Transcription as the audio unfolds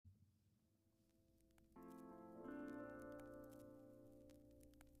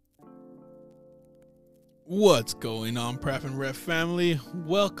What's going on, Pref Ref family?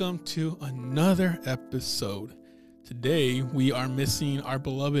 Welcome to another episode. Today, we are missing our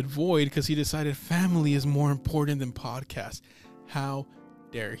beloved Void because he decided family is more important than podcast. How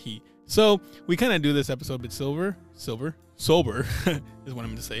dare he? So, we kind of do this episode a bit sober is what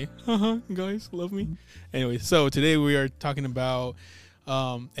I'm going to say. Guys, love me. Anyway, so today we are talking about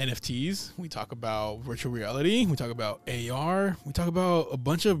NFTs. We talk about virtual reality. We talk about AR. We talk about a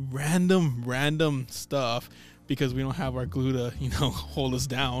bunch of random stuff because we don't have our glue to, hold us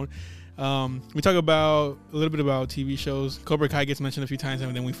down. We talk about a little bit about TV shows. Cobra Kai gets mentioned a few times,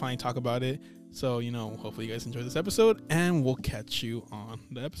 and then we finally talk about it. So, hopefully you guys enjoy this episode, and we'll catch you on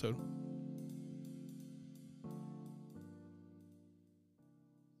the episode.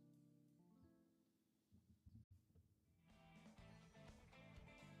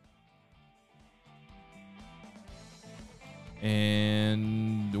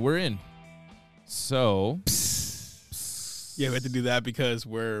 And we're in. So, yeah, we have to do that because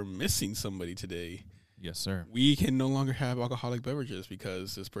we're missing somebody today. Yes, sir. We can no longer have alcoholic beverages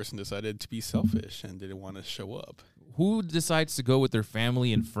because this person decided to be selfish and didn't want to show up. Who decides to go with their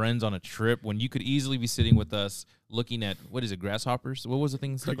family and friends on a trip when you could easily be sitting with us looking at, grasshoppers? What was the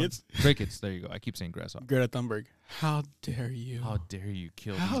thing? Crickets? Crickets. There you go. I keep saying grasshoppers. Greta Thunberg. How dare you? How dare you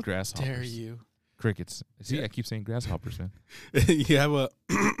kill these grasshoppers? How dare you? Crickets. See, yeah. I keep saying grasshoppers, man. you have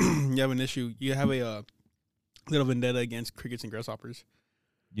an issue. You have a little vendetta against crickets and grasshoppers.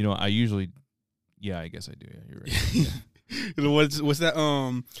 I usually, I guess I do. Yeah, you're right. Yeah. What's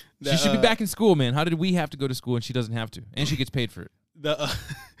that? She should be back in school, man. How did we have to go to school and she doesn't have to? And she gets paid for it.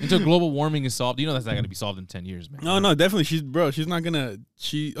 Until global warming is solved. That's not going to be solved in 10 years, man. No, definitely. She's not going to.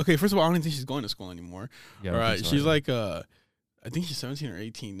 Okay, first of all, I don't think she's going to school anymore. Yeah, all right. So, she's like, I think she's 17 or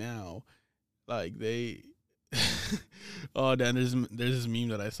 18 now. Like oh, Dan, there's this meme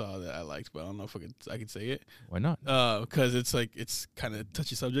that I saw that I liked, but I don't know if I could say it. Why not? Because it's kind of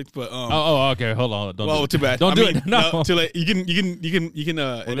touchy subject, but okay, hold on. Too bad. Don't do it. No, too late. You can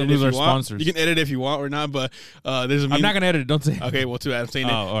edit lose if our you want. Sponsors. You can edit if you want or not, but there's a meme. I'm not gonna edit it. Don't say it. Okay, well, too bad. I'm saying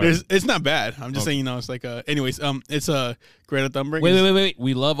it. Right. It's not bad. I'm just saying, it's like anyways, it's Greta Thunberg. Wait.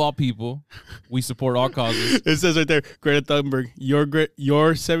 We love all people. We support all causes. It says right there, Greta Thunberg, your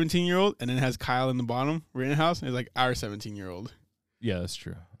 17-year-old, and then it has Kyle in the bottom, Rittenhouse, and it's like our 17-year-old. Yeah, that's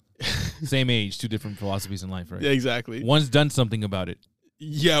true. Same age, two different philosophies in life, right? Yeah, exactly. One's done something about it.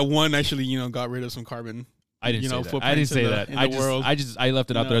 Yeah, one actually, got rid of some carbon. I didn't say that. I didn't say that. I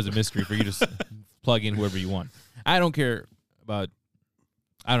left it out there as a mystery for you to plug in whoever you want. I don't care about.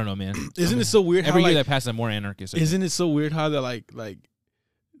 I don't know, man. Isn't it so weird? Every year that passes, I'm more anarchist. Isn't it so weird how that like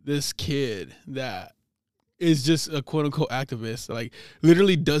this kid that is just a quote unquote activist, like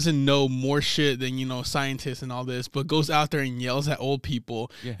literally doesn't know more shit than scientists and all this, but goes out there and yells at old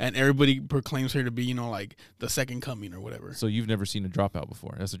people, and everybody proclaims her to be like the second coming or whatever. So you've never seen a dropout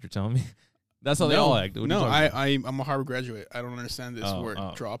before? That's what you're telling me? That's how they all act. No, I'm a Harvard graduate. I don't understand this word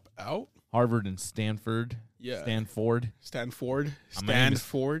drop out. Harvard and Stanford. Yeah. Stanford. Stand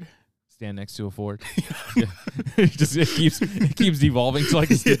next to a Ford. it keeps devolving to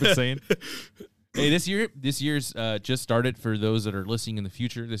like a stupid saying. Hey, this year's just started for those that are listening in the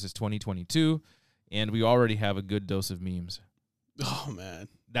future. This is 2022, and we already have a good dose of memes. Oh man,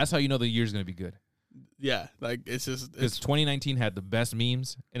 that's how you know the year's gonna be good. Yeah, like it's 2019 had the best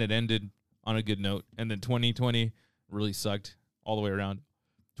memes, and it ended on a good note, and then 2020 really sucked all the way around.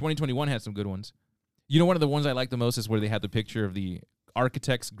 2021 had some good ones. One of the ones I like the most is where they had the picture of the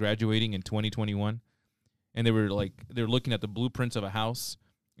architects graduating in 2021, and they're looking at the blueprints of a house,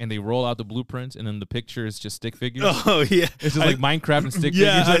 and they roll out the blueprints, and then the picture is just stick figures. Oh yeah, it's just like Minecraft and stick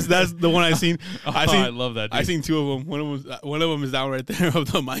figures. Yeah, that's the one I seen. I love that. Dude. I seen two of them. One of them is down right there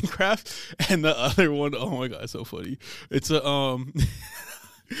of the Minecraft, and the other one, oh my god, it's so funny. It's a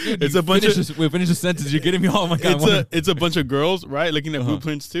Dude, it's a bunch of. We finish the sentence. You're getting me all. Oh my god! It's a bunch of girls, right, looking at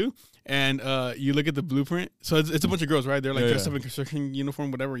blueprints too. And you look at the blueprint. So it's a bunch of girls, right? They're like dressed up in construction uniform,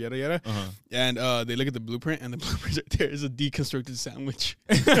 whatever, yada yada. And they look at the blueprint, and the blueprint right there is a deconstructed sandwich.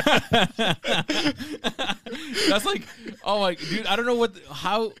 That's like, oh my dude, I don't know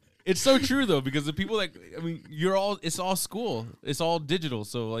how. It's so true though, because the people it's all school, it's all digital.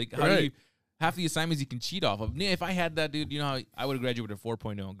 So like, how do you? Half the assignments you can cheat off of. If I had that, dude, how I would have graduated with a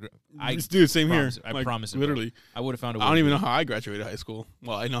 4.0. Dude, same promise, here. I promise. Literally. I would have found a way. I don't even know how I graduated high school.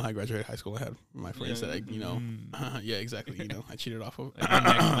 Well, I know how I graduated high school. I had my friends that yeah, exactly. I cheated off of.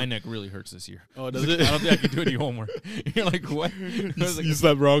 My neck really hurts this year. Oh, does it? I don't think I can do any homework. You're like, what? You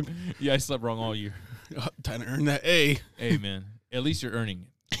slept wrong? Yeah, I slept wrong all year. Time to earn that A. Hey, man. At least you're earning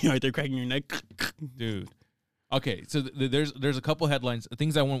it. You're right there cracking your neck. Dude. Okay, so there's a couple headlines,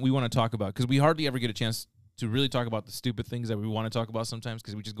 things we want to talk about, because we hardly ever get a chance to really talk about the stupid things that we want to talk about sometimes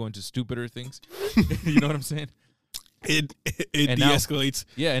because we just go into stupider things. You know what I'm saying? It de-escalates.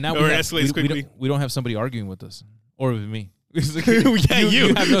 And now or escalates quickly. We don't have somebody arguing with us or with me. Yeah,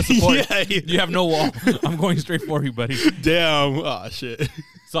 you have no support. Yeah. You have no wall. I'm going straight for you, buddy. Damn. Oh shit.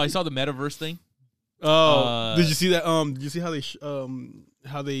 So I saw the metaverse thing. Oh, did you see that? Did you see how they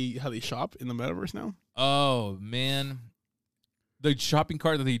shop in the metaverse now? Oh man, the shopping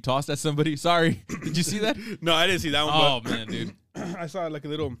cart that he tossed at somebody. Sorry, did you see that? No, I didn't see that one. Oh man, dude, I saw a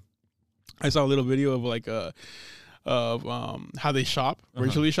little video of like how they shop,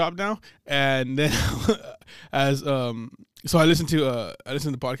 virtually shop now, and then so I listened to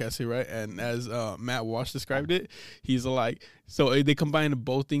the podcast here, right? And as Matt Walsh described it, he's like, so they combine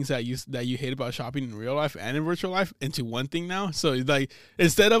both things that you hate about shopping in real life and in virtual life into one thing now. So it's like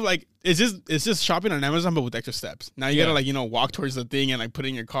instead of like it's just shopping on Amazon but with extra steps. Now you gotta like walk towards the thing and like put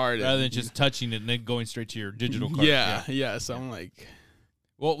in your card rather than just touching it and then going straight to your digital card. Yeah. So I'm like,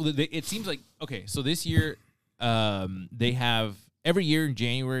 well, it seems like okay. So this year, they have every year in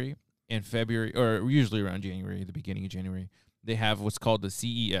January and February, or usually around January, the beginning of January, they have what's called the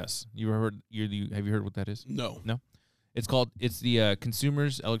CES. Have you heard what that is? No. It's the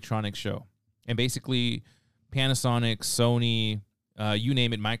Consumers Electronics Show, and basically Panasonic, Sony, you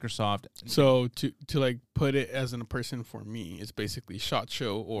name it, Microsoft. So to like put it as in a person for me, it's basically SHOT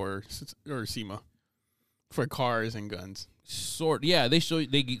Show or SEMA for cars and guns. They show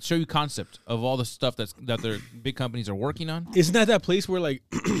you concept of all the stuff that their big companies are working on. Isn't that place where like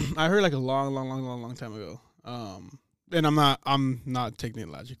I heard like a long time ago. And I'm not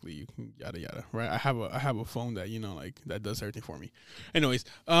technologically you can yada yada, right? I have a phone that like that does everything for me. Anyways,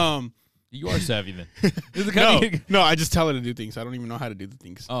 you are savvy then. No, I just tell it to do things. I don't even know how to do the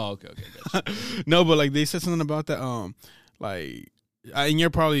things. Oh, okay, gotcha. No, but like they said something about that like and you're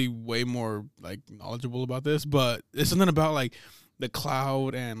probably way more like knowledgeable about this, but it's something about like the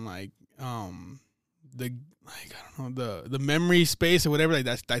cloud and like the like I don't know the memory space or whatever like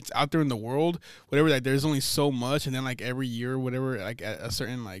that's out there in the world, whatever, like there's only so much, and then like every year whatever like at a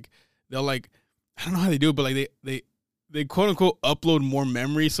certain like they'll like I don't know how they do it, but like they quote unquote upload more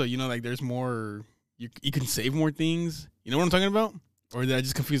memory, so like there's more you can save more things. You know what I'm talking about? Or did I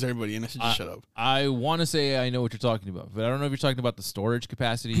just confuse everybody and I should just shut up? I want to say I know what you're talking about, but I don't know if you're talking about the storage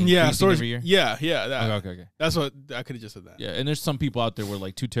capacity. Yeah, storage every year. Yeah. That. Okay. That's what I could have just said that. Yeah, and there's some people out there where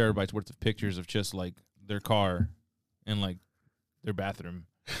like 2 terabytes worth of pictures of just like their car and like their bathroom.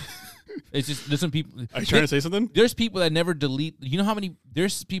 It's just there's some people. Are you trying to say something? There's people that never delete. You know how many?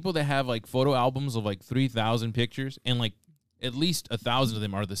 There's people that have like photo albums of like 3,000 pictures, and like at least 1,000 of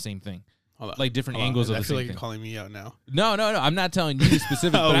them are the same thing. Like different angles of the same thing. I feel like you're calling me out now. No. I'm not telling you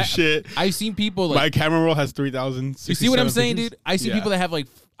specific. Oh, shit. I've seen people like... My camera roll has 3,000. You see what I'm saying, dude? I see people that have like...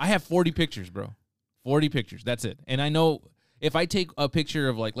 I have 40 pictures, bro. 40 pictures. That's it. And I know if I take a picture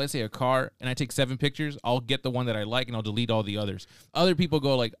of like, let's say a car, and I take 7 pictures, I'll get the one that I like and I'll delete all the others. Other people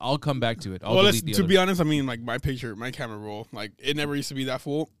go like, I'll come back to it. To be honest, I mean, like my camera roll, like it never used to be that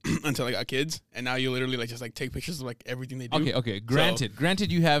full until I got kids, and now you literally like just like take pictures of like everything they do. Okay.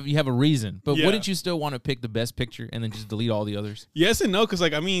 Granted, you have a reason, but wouldn't you still want to pick the best picture and then just delete all the others? Yes and no, because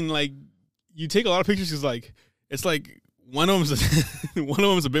like I mean, like you take a lot of pictures because like it's like. One of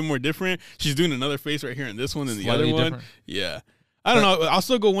them's a bit more different. She's doing another face right here in this one and the other one. Different. Yeah. I don't know. I'll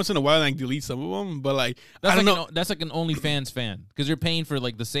still go once in a while and like delete some of them, but like that's I don't know. That's like an OnlyFans fan because you're paying for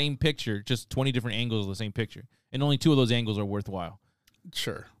like the same picture, just 20 different angles of the same picture, and only 2 of those angles are worthwhile.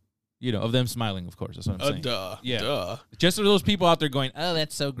 Sure. Of them smiling, of course. That's what I'm saying. Duh. Just for those people out there going, "Oh,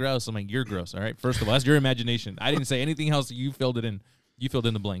 that's so gross." I'm like, "You're gross." All right. First of all, that's your imagination. I didn't say anything else. You filled it in. You filled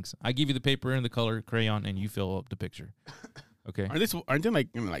in the blanks. I give you the paper and the color crayon, and you fill up the picture. Okay. Aren't they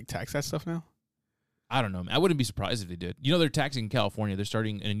like gonna like tax that stuff now? I don't know. I wouldn't be surprised if they did. They're taxing California. They're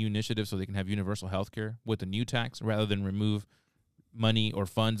starting a new initiative so they can have universal health care with a new tax rather than remove money or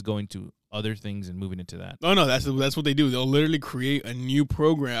funds going to other things and moving into that. Oh no, that's what they do. They'll literally create a new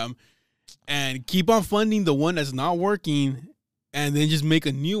program and keep on funding the one that's not working, and then just make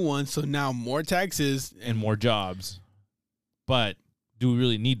a new one. So now more taxes and more jobs. But do we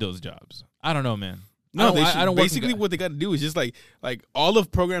really need those jobs? I don't know, man. No, I don't. Basically, what they got to do is just like all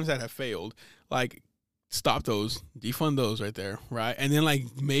of programs that have failed, like stop those, defund those right there, right, and then like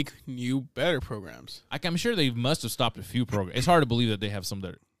make new, better programs. I'm sure they must have stopped a few programs. It's hard to believe that they have some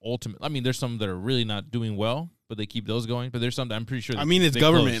that are ultimate. I mean, there's some that are really not doing well, but they keep those going. But there's some that I'm pretty sure. I mean, it's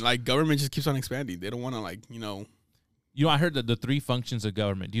government. Close. Like government just keeps on expanding. They don't want to I heard that the 3 functions of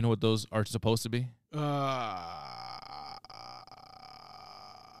government. Do you know what those are supposed to be?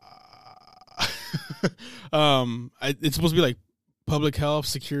 It's supposed to be like public health,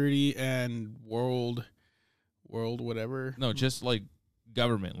 security, and world. world, whatever. No, just like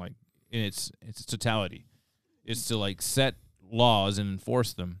government, like in its totality. It's to like set laws and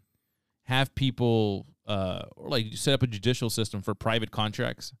enforce them. Have people or like set up a judicial system for private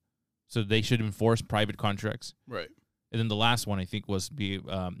contracts, so they should enforce private contracts. Right. And then the last one I think was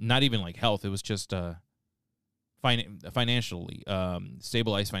not even like health. It was just financially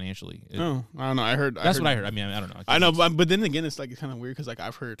stabilized financially. I don't know. I heard what I heard. I mean, I don't know. I know, but then again, it's like kind of weird because like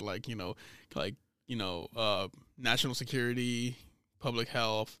I've heard like national security, public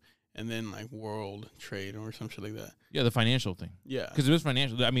health, and then like world trade or some shit like that. Yeah, the financial thing. Yeah, because it was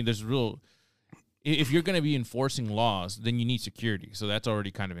financial. I mean, there's real. If you're going to be enforcing laws, then you need security. So that's already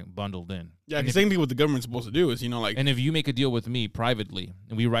kind of bundled in. Yeah, because same thing what the government's supposed to do is, like... And if you make a deal with me privately,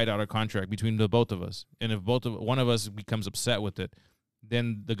 and we write out a contract between the both of us, and if one of us becomes upset with it,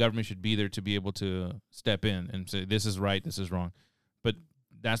 then the government should be there to be able to step in and say, this is right, this is wrong. But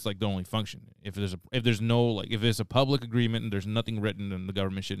that's like the only function. If there's a public agreement and there's nothing written, then the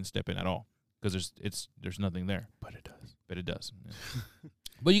government shouldn't step in at all because there's nothing there. But it does. Yeah.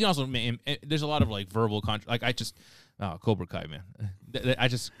 But you can also, there's a lot of like verbal Cobra Kai, man. I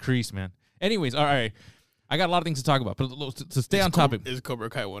just crease, man. Anyways, all right. I got a lot of things to talk about, but to stay on topic. Is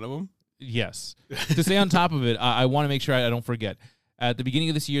Cobra Kai one of them? Yes. To stay on top of it, I want to make sure I don't forget. At the beginning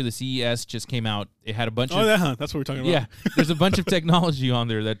of this year, the CES just came out. It had a bunch of... that's what we're talking about. Yeah. There's a bunch of technology on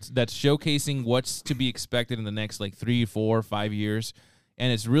there that's showcasing what's to be expected in the next like 3, 4, 5 years.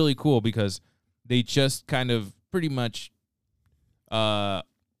 And it's really cool because they just kind of pretty much...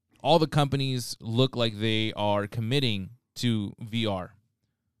 all the companies look like they are committing to VR.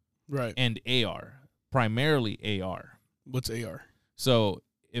 Right. And AR. Primarily AR. What's AR? So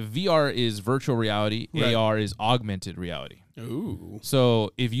if VR is virtual reality, right. AR is augmented reality. Ooh. So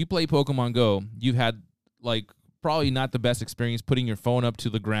if you play Pokemon Go, you've had like probably not the best experience putting your phone up to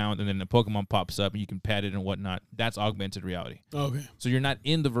the ground and then the Pokemon pops up and you can pet it and whatnot. That's augmented reality. Okay. So you're not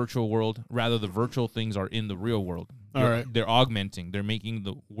in the virtual world. Rather, the virtual things are in the real world. All right. They're augmenting. They're making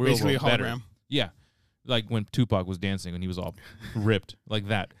the real basically world a hologram. better. Yeah. Like when Tupac was dancing and he was all ripped like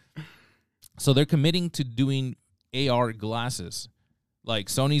that. So they're committing to doing AR glasses. Like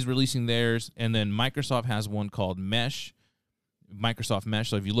Sony's releasing theirs, and then Microsoft has one called Mesh. Microsoft Mesh.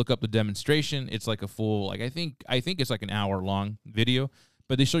 So if you look up the demonstration, it's like a full, like I think it's like an hour-long video,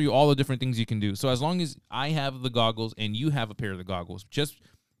 but they show you all the different things you can do. So as long as I have the goggles and you have a pair of the goggles, just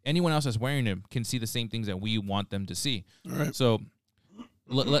anyone else that's wearing them can see the same things that we want them to see. All right. So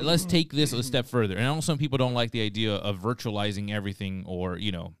let's take this a step further. And I know some people don't like the idea of virtualizing everything or,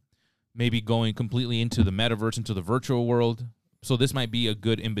 maybe going completely into the metaverse, into the virtual world. So this might be a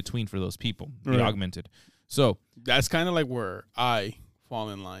good in-between for those people, the augmented. So that's kind of like where I fall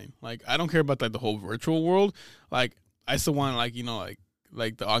in line. Like, I don't care about like the whole virtual world. Like, I still want like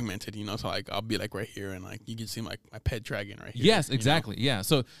the augmented. So like I'll be like right here and like you can see my pet dragon right here. Yes, exactly. Yeah.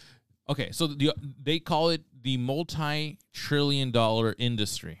 So okay, so they call it the multi-trillion-dollar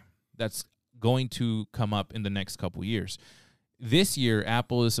industry that's going to come up in the next couple years. This year,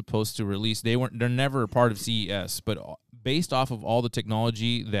 Apple is supposed to release. They're never a part of CES, but based off of all the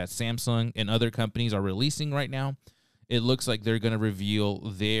technology that Samsung and other companies are releasing right now, it looks like they're going to reveal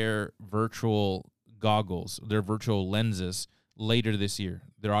their virtual goggles, their virtual lenses later this year,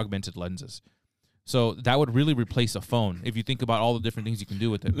 their augmented lenses. So that would really replace a phone if you think about all the different things you can do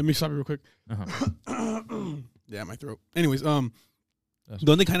with it. Let me stop you real quick. Yeah, my throat. Anyways, don't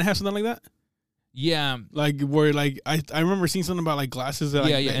they kind of have something like that? Yeah, like where like I remember seeing something about like glasses that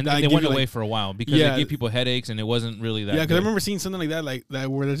and they went away for a while because they gave people headaches and it wasn't really that. Yeah, because I remember seeing something like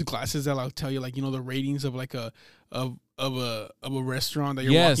that where there's glasses that like tell you like the ratings of like a restaurant that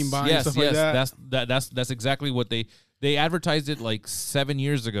you're walking by and stuff like that. That's exactly what they advertised it like 7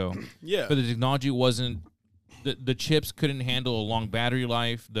 years ago. Yeah, but the technology wasn't. The chips couldn't handle a long battery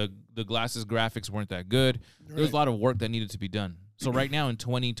life. The glasses graphics weren't that good. Right. There was a lot of work that needed to be done. So right now in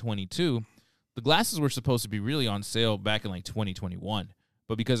 2022. The glasses were supposed to be really on sale back in like 2021,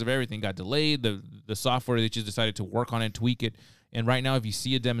 but because of everything got delayed, the software, they just decided to work on it, tweak it, and right now if you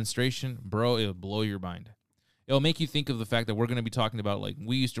see a demonstration, bro, it'll blow your mind. It'll make you think of the fact that we're going to be talking about like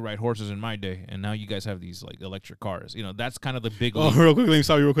we used to ride horses in my day, and now you guys have these like electric cars. That's kind of the big. Oh, real quick, let me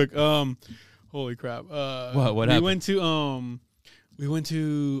stop you real quick. Holy crap! What happened? We went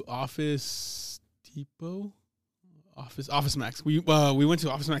to Office Depot. Office Max. We went to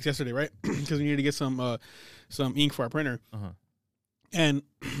Office Max yesterday, right? Because we needed to get some ink for our printer. And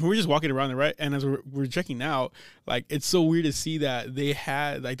we were just walking around there, right? And as we're checking out, like it's so weird to see that they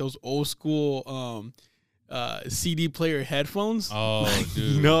had like those old school CD player headphones. Oh,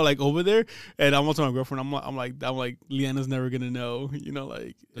 dude. You know, like over there. And I'm also my girlfriend. I'm like, Leanna's never gonna know. You know,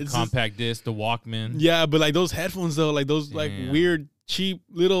 like The compact disc, the Walkman. Yeah, but like those headphones though, like those like weird cheap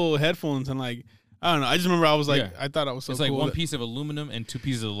little headphones, and like I don't know. I just remember I was like, I thought I was so. It's cool like one piece of aluminum and 2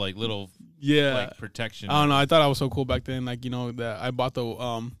 pieces of like little like protection. I don't know. I thought I was so cool back then. Like, you know, that I bought the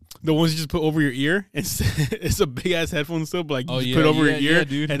ones you just put over your ear. It's a big ass headphone still, but like you put it over your ear,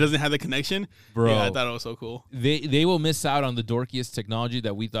 dude. And it doesn't have the connection. Bro, yeah, I thought it was so cool. They will miss out on the dorkiest technology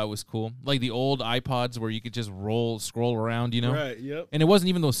that we thought was cool, like the old iPods where you could just scroll around, you know. Right. Yep. And it wasn't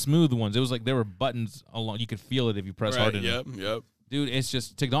even those smooth ones. It was like there were buttons along. You could feel it if you press hard enough. Yep. Dude, it's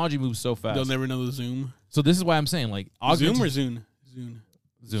just technology moves so fast. They'll never know the Zoom. So this is why I'm saying like Zoom or Zune?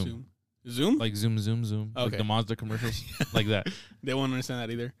 Zoom? Like Zoom. Okay. Like the Mazda commercials. Like that. They won't understand that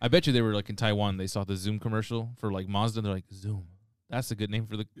either. I bet you they were like in Taiwan. They saw the Zoom commercial for like Mazda. And they're like, Zoom. That's a good name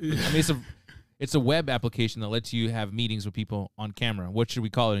for the. I mean, it's a web application that lets you have meetings with people on camera. What should we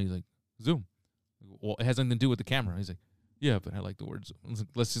call it? And he's like, Zoom. Well, it has nothing to do with the camera. He's like, yeah, but I like the word Zoom. I was like,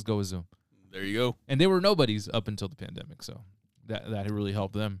 let's just go with Zoom. There you go. And they were nobodies up until the pandemic, so that really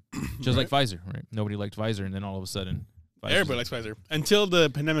helped them. Just like Pfizer, right? Nobody liked Pfizer, and then all of a sudden, everybody likes Pfizer until the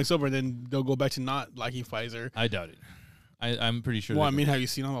pandemic's over. Then they'll go back to not liking Pfizer. I doubt it. I'm pretty sure. Well, I mean, have you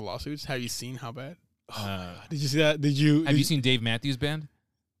seen all the lawsuits? Have you seen how bad? Did you see that? Have you seen Dave Matthews Band?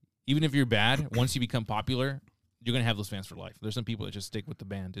 Even if you're bad, once you become popular, you're gonna have those fans for life. There's some people that just stick with the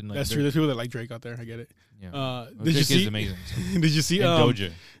band. And like, that's true. There's people that like Drake out there. I get it. Yeah. Did you see? Amazing. So. Did you see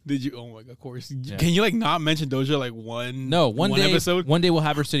Doja? Did you? Oh my god! Of course. Yeah. Can you like not mention Doja like one? No. One day. Episode? One day we'll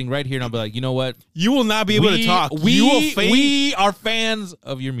have her sitting right here, and I'll be like, you know what? You will not be able to talk. You will faint. We are fans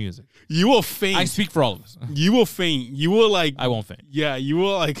of your music. You will faint. I speak for all of us. You will faint. You will like. I won't faint. Yeah. You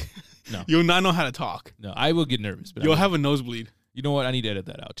will like. No. You'll not know how to talk. No. I will get nervous. But you'll have a nosebleed. You know what? I need to edit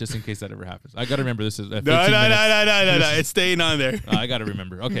that out just in case that ever happens. I got to remember this is 15 no. minutes. It's staying on there. I got to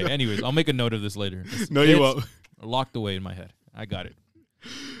remember. Okay. Anyways, I'll make a note of this later. You won't. Locked away in my head. I got it.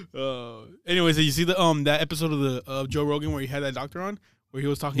 Anyways, did you see the that episode of Joe Rogan where he had that doctor on where he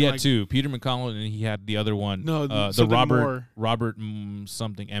was talking? He had two, Peter McConnell, and he had the other one. No, the Robert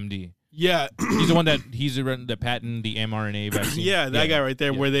something MD. Yeah, he's the one that patented the mRNA vaccine. Yeah, that guy right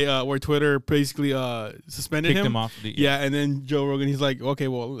there, where they where Twitter basically suspended him off. And then Joe Rogan, he's like, okay,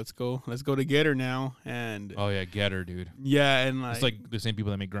 well, let's go to Getter now, and Getter, dude. Yeah, and like, it's like the same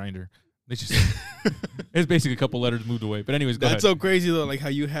people that make Grindr. They just it's basically a couple letters moved away. But anyways, that's so crazy though. Like how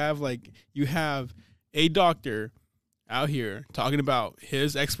you have a doctor out here talking about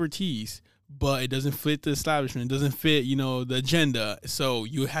his expertise, but it doesn't fit the establishment. It doesn't fit, the agenda. So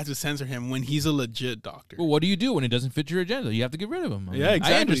you have to censor him when he's a legit doctor. Well, what do you do when it doesn't fit your agenda? You have to get rid of him.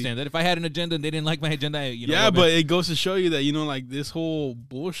 Exactly. I understand that. If I had an agenda and they didn't like my agenda, but it goes to show you that, like this whole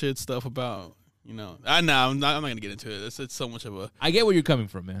bullshit stuff about, I'm not going to get into it. It's so much of a. I get where you're coming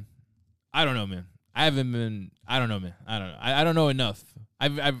from, man. I don't know, man. I don't know, man. I don't know. I don't know enough.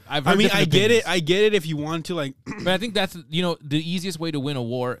 I've heard I get opinions. it. I get it if you want to, like. But I think that's, the easiest way to win a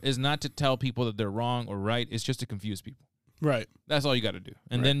war is not to tell people that they're wrong or right. It's just to confuse people. Right. That's all you got to do.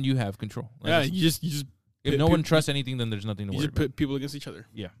 And then you have control. Like you just. If no one trusts anything, then there's nothing to worry about. You just put people against each other.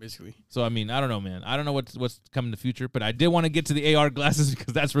 Yeah. Basically. So, I mean, I don't know, man. I don't know what's coming in the future, but I did want to get to the AR glasses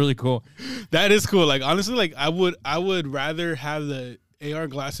because that's really cool. That is cool. Like, honestly, like, I would rather have the AR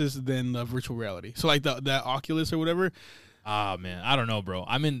glasses than the virtual reality. So like that Oculus or whatever. Ah, man, I don't know, bro.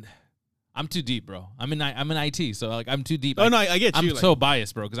 I'm too deep, bro. I'm in IT, so like I'm too deep. Oh no, I get you. I'm so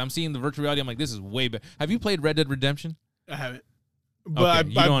biased, bro, because I'm seeing the virtual reality. I'm like, this is way better. Have you played Red Dead Redemption? I haven't. But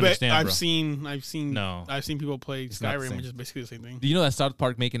okay, I've seen people play Skyrim, which is basically the same thing. Do you know that South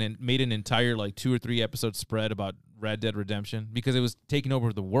Park made an entire like 2 or 3 episode spread about Red Dead Redemption because it was taking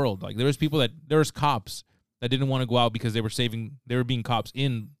over the world? Like there was cops that didn't want to go out because they were being cops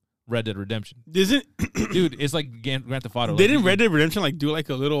in Red Dead Redemption. Dude, it's like Grand Theft Auto. Didn't Red Dead Redemption like do like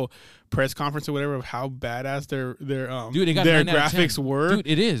a little press conference or whatever of how badass their graphics were? Dude,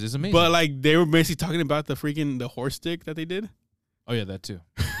 it is. It's amazing. But like they were basically talking about the horse stick that they did. Oh yeah, that too.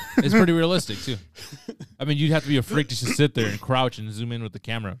 It's pretty realistic too. I mean, you'd have to be a freak to just sit there and crouch and zoom in with the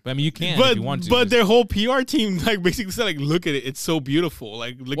camera. But I mean, you can if you want to. But their whole PR team like basically said, like, look at it, it's so beautiful.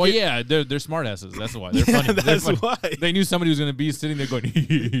 Like, they're smart asses. That's why they're funny. That's why they knew somebody was gonna be sitting there going,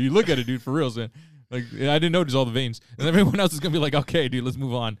 "Look at it, dude, for real." So, like, I didn't notice all the veins, and everyone else is gonna be like, "Okay, dude, let's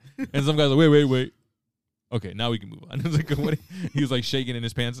move on." And some guys are like, "Wait. Okay, now we can move on." It's like, what? He was like shaking in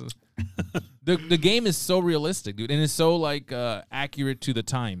his pants. The game is so realistic, dude, and it's so like accurate to the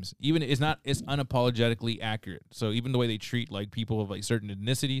times. Even it's unapologetically accurate. So even the way they treat like people of like certain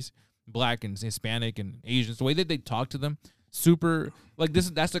ethnicities, Black and Hispanic and Asians, the way that they talk to them, super like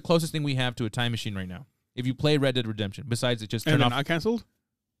that's the closest thing we have to a time machine right now. If you play Red Dead Redemption, besides it just And turn they're off. not canceled?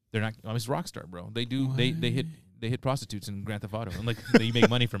 They're not. It's Rockstar, bro. They do. They hit prostitutes in Grand Theft Auto, and like they make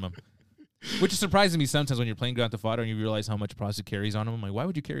money from them. Which is surprising me sometimes when you're playing Grand Theft Auto and you realize how much prostitute carries on them. I'm like, why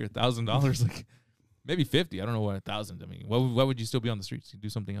would you carry $1,000? Like, maybe 50. I don't know what 1,000. I mean, why would you still be on the streets? You do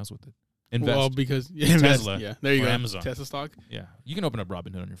something else with it. Invest. Well, because Tesla. Yeah, there you or go. Amazon. Tesla stock. Yeah, you can open up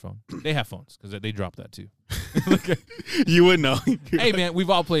Robinhood on your phone. They have phones because they drop that too. You would know. Hey man, we've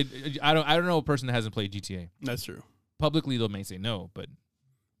all played. I don't know a person that hasn't played GTA. That's true. Publicly, they may say no, but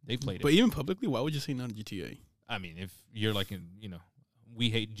they've played But it. even publicly, why would you say no to GTA? I mean, if you're like in, we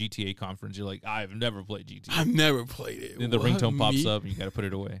hate GTA conference, you're like, I've never played GTA. I've never played it. Then the ringtone pops up and you got to put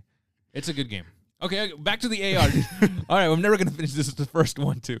it away. It's a good game. Okay, back to the AR. All right, I'm never going to finish this. Is the first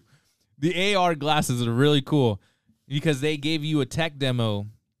one, too. The AR glasses are really cool because they gave you a tech demo.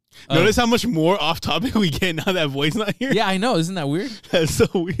 Notice how much more off topic we get now that Void's not here? Yeah, I know. Isn't that weird? That's so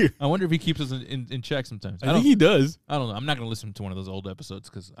weird. I wonder if he keeps us in check sometimes. I think he does. I don't know. I'm not going to listen to one of those old episodes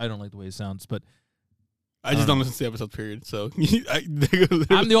because I don't like the way it sounds. But I just don't listen to the episodes, period. So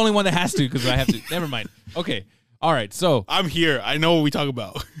I'm the only one that has to because I have to. Never mind. Okay. All right. So I'm here. I know what we talk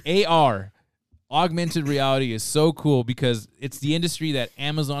about. AR, augmented reality, is so cool because it's the industry that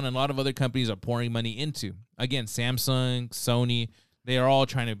Amazon and a lot of other companies are pouring money into. Again, Samsung, Sony, they are all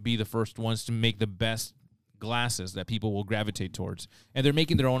trying to be the first ones to make the best glasses that people will gravitate towards. And they're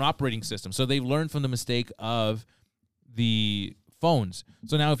making their own operating system. So they've learned from the mistake of the phones.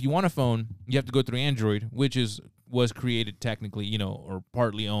 So now if you want a phone, you have to go through Android, which was created technically, or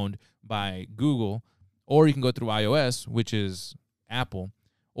partly owned by Google, or you can go through iOS, which is Apple,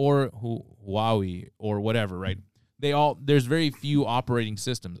 or Huawei or whatever, right? There's very few operating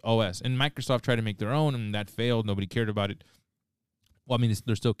systems, OS, and Microsoft tried to make their own, and that failed. Nobody cared about it. Well, I mean,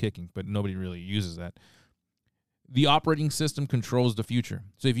 they're still kicking, but nobody really uses that. The operating system controls the future.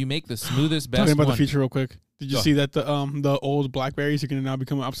 So if you make the smoothest, best Talking about one, the future real quick. Did you see that the old Blackberries are going to now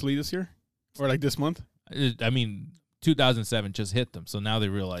become obsolete this year? Or like this month? I mean, 2007 just hit them, so now they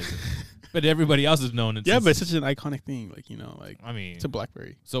realize it. But everybody else has known it. Yeah, but it's such an iconic thing. I mean, it's a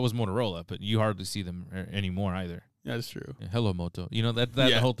Blackberry. So was Motorola, but you hardly see them anymore either. Yeah, that's true. Yeah, hello, Moto.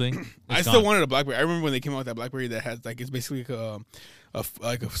 The whole thing. I still wanted a Blackberry. I remember when they came out with that Blackberry that has it's basically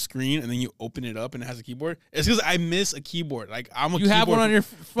like a screen, and then you open it up and it has a keyboard. It's because I miss a keyboard. You have one on your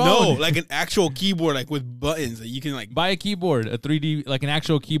phone. No, like an actual keyboard, like with buttons that you can buy a keyboard, a 3D, like an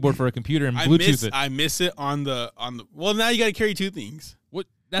actual keyboard for a computer, and Bluetooth it. I miss it on the. Well, now you got to carry two things. What?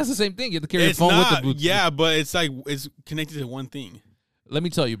 That's the same thing. You have to carry your phone with the Bluetooth. Yeah, but it's connected to one thing. Let me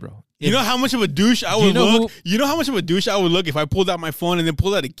tell you, bro. You know how much of a douche I would look? You know how much of a douche I would look if I pulled out my phone and then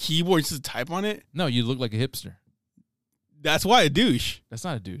pulled out a keyboard just to type on it? No, you look like a hipster. That's why a douche. That's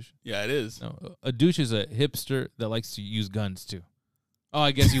not a douche. Yeah, it is. No, a douche is a hipster that likes to use guns too. Oh,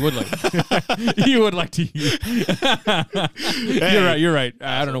 I guess you would like. You would like to use. Hey, you're right.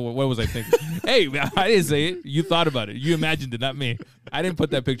 I don't know what was I thinking. Hey, I didn't say it. You thought about it. You imagined it, not me. I didn't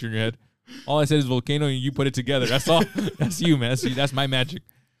put that picture in your head. All I said is volcano, and you put it together. That's all. That's you, man. That's my magic.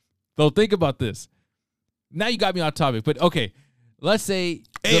 So think about this. Now you got me off topic, but okay. Let's say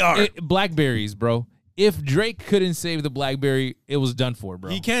AR Blackberries, bro. If Drake couldn't save the BlackBerry, it was done for, bro.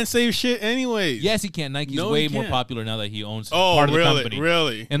 He can't save shit anyways. Yes, he can. Nike's way more popular now that he owns part of the company.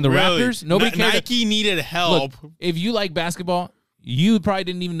 Really? And the Raptors, nobody cared. Nike needed help. Look, if you like basketball, you probably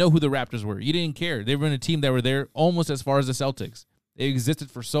didn't even know who the Raptors were. You didn't care. They were in a team that were there almost as far as the Celtics. They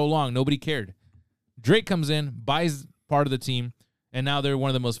existed for so long, nobody cared. Drake comes in, buys part of the team, and now they're one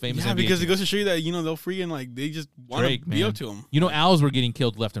of the most famous. Yeah, NBA because teams. it goes to show you that they'll freaking they just want to be up to him. Owls were getting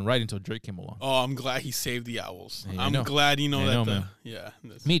killed left and right until Drake came along. Oh, I'm glad he saved the owls. Yeah, I'm glad man. Yeah.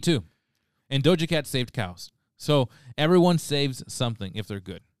 Me too. And Doja Cat saved cows. So everyone saves something if they're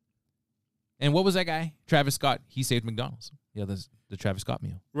good. And what was that guy? Travis Scott. He saved McDonald's. Yeah, the Travis Scott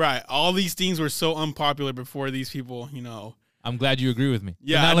meal. Right. All these things were so unpopular before these people, I'm glad you agree with me.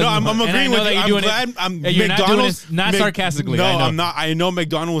 Yeah, no, I'm agreeing with you. I'm glad you're McDonald's, not sarcastically. No, I'm not. I know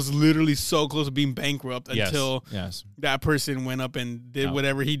McDonald's was literally so close to being bankrupt until that person went up and did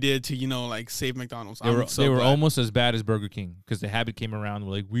whatever he did to, save McDonald's. They were almost as bad as Burger King because the habit came around.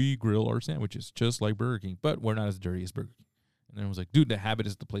 We're like, we grill our sandwiches just like Burger King, but we're not as dirty as Burger King. And then it was like, dude, the habit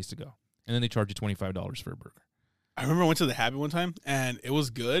is the place to go. And then they charge you $25 for a burger. I remember I went to the Habit one time, and it was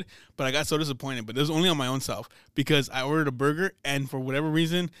good, but I got so disappointed. But it was only on my own self because I ordered a burger, and for whatever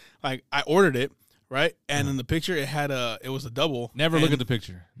reason, I ordered it, right? And in the picture, it was a double. Never look at the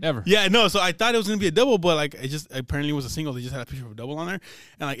picture. Never. Yeah, no. So I thought it was gonna be a double, but like it just apparently was a single. They just had a picture of a double on there,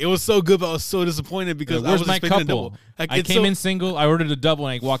 and like it was so good, but I was so disappointed because I was my expecting couple? a double. Like, I came in single. I ordered a double,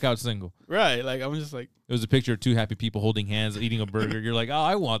 and I walk out single. right. Like I was just like, it was a picture of two happy people holding hands, eating a burger. You're like, oh,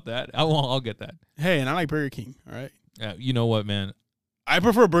 I want that. I'll get that. hey, and I like Burger King. All right. You know what, man? I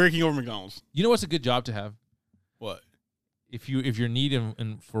prefer Burger King over McDonald's. You know what's a good job to have? What? If you're needed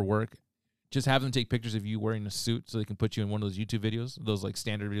for work, just have them take pictures of you wearing a suit so they can put you in one of those YouTube videos, those like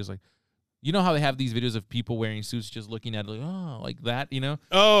standard videos. Like, you know how they have these videos of people wearing suits just looking at it like, oh, like that, you know?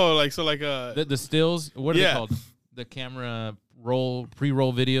 Oh, like so, like the stills. What are they called? The camera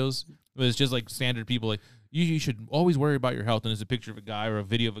pre-roll videos. But it's just like standard people. Like you should always worry about your health, and there's a picture of a guy or a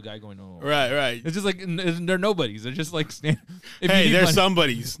video of a guy going, oh, right. It's just like they're nobodies. They're just like hey, they're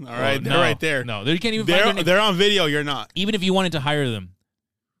somebodies. All right, they're right there. No, you can't even. They're on video. You're not. Even if you wanted to hire them,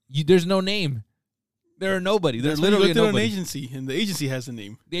 there's no name. They're nobody. They're literally an agency, and the agency has a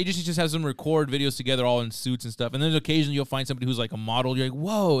name. The agency just has them record videos together, all in suits and stuff. And then occasionally you'll find somebody who's like a model. You're like,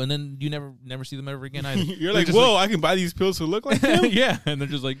 whoa, and then you never see them ever again either. You're like, whoa, I can buy these pills who look like them. Yeah, and they're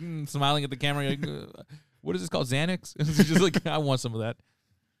just like smiling at the camera. You're like, what is this called, Xanax? It's just like, I want some of that.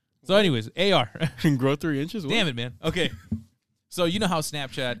 So, anyways, AR can grow 3 inches. What? Damn it, man. Okay, so you know how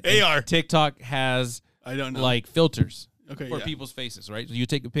Snapchat, AR, TikTok has like filters. Okay, for people's faces, right? So you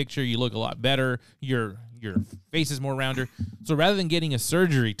take a picture, you look a lot better, your face is more rounder. So rather than getting a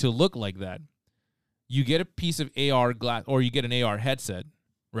surgery to look like that, you get a piece of AR glass, or you get an AR headset,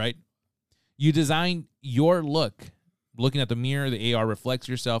 right? You design your look, looking at the mirror, the AR reflects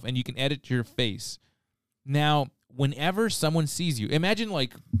yourself, and you can edit your face. Now, whenever someone sees you, imagine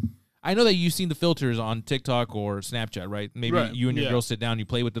like, I know that you've seen the filters on TikTok or Snapchat, right? Maybe you and your girl sit down, you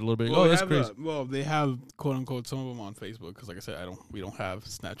play with it a little bit. Well, that's crazy. They have quote unquote some of them on Facebook because, like I said, we don't have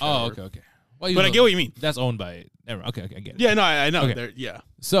Snapchat. Oh, okay. Well, but I get what you mean. That's owned by. Okay, I get it. Yeah, no, I know. Okay. Yeah.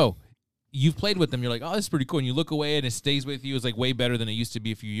 So you've played with them. You're like, oh, this is pretty cool. And you look away, and it stays with you. It's like way better than it used to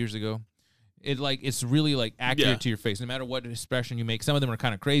be a few years ago. It's really like accurate to your face, no matter what expression you make. Some of them are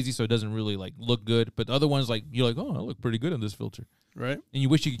kind of crazy, so it doesn't really like look good. But the other ones, like you're like, oh, I look pretty good in this filter, right? And you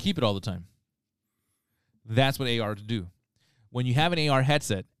wish you could keep it all the time. That's what AR to do. When you have an AR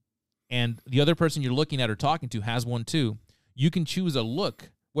headset and the other person you're looking at or talking to has one too, you can choose a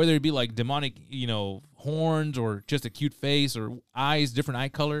look, whether it be like demonic, horns or just a cute face or eyes, different eye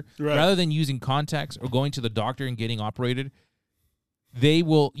color. Right. Rather than using contacts or going to the doctor and getting operated, you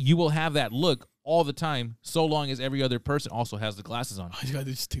will have that look all the time, so long as every other person also has the glasses on. Oh, you gotta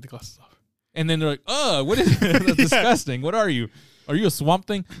just take the glasses off. And then they're like, what is it? That's disgusting. What are you? Are you a swamp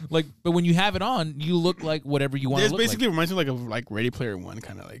thing? Like, but when you have it on, you look like whatever you want to look like. It basically reminds me of like Ready Player One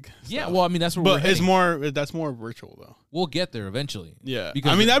kind of like stuff. Yeah, well, I mean, that's where we're heading. That's more virtual though. We'll get there eventually. Yeah.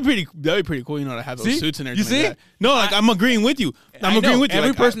 Because I mean, that'd be pretty cool, to have those suits and everything. You see? Like that. No, like I'm agreeing with you. I'm agreeing with you.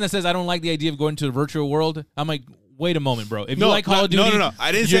 Every person that says I don't like the idea of going to the virtual world, I'm like, wait a moment, bro. If you like Call of Duty, no.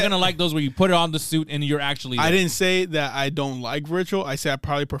 I didn't you're say going to like those where you put it on the suit and you're actually there. I didn't say that I don't like virtual. I said I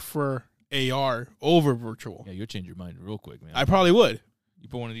probably prefer AR over virtual. Yeah, you'll change your mind real quick, man. I probably would. You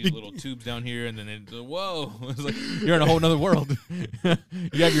put one of these little tubes down here, and then whoa! It's like you're in a whole nother world.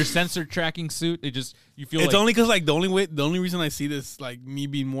 You have your sensor tracking suit. You feel. It's only because like the only reason I see this like me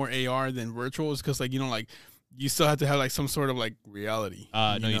being more AR than virtual is because like you still have to have like some sort of like reality.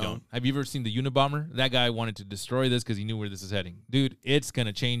 No, you don't. Have you ever seen the Unabomber? That guy wanted to destroy this because he knew where this is heading. Dude, it's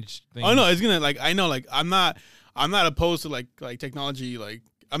gonna change things. Oh no, it's gonna I'm not opposed to like technology like.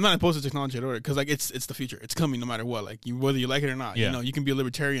 I'm not opposed to technology at all because like it's the future. It's coming no matter what. Like whether you like it or not. Yeah. You can be a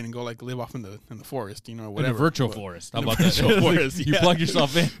libertarian and go like live off in the forest. Or whatever. In a virtual forest. How about that? Forest, you plug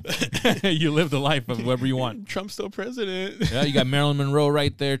yourself in. You live the life of whoever you want. Trump's still president. Yeah, you got Marilyn Monroe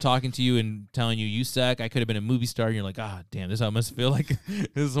right there talking to you and telling you suck. I could have been a movie star. And you're like, damn, this is how it must feel like.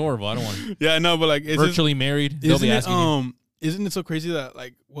 This is horrible. I don't want to. Yeah, no, but like it's virtually married. They'll be asking you. Isn't it so crazy that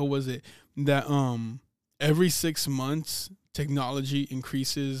like what was it that every 6 months technology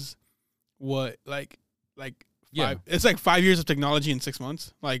increases. What like it's like 5 years of technology in 6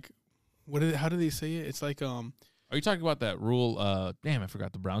 months. Like how do they say it? It's like Are you talking about that rule? Damn, I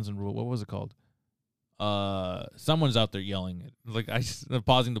forgot the Brownson rule. What was it called? Someone's out there yelling it. Like I'm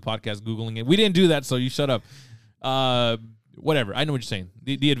pausing the podcast, Googling it. We didn't do that, so you shut up. Whatever. I know what you're saying.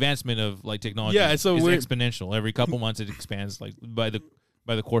 The advancement of like technology is exponential. Every couple months it expands like by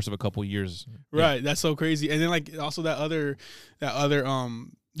the course of a couple years. Right. Yeah. That's so crazy. And then like also that other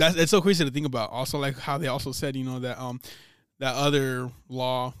it's so crazy to think about. Also, like how they also said, that that other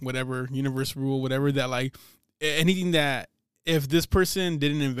law, whatever, universe rule, whatever, that like anything that if this person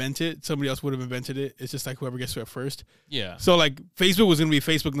didn't invent it, somebody else would have invented it. It's just like whoever gets to it first. Yeah. So like Facebook was gonna be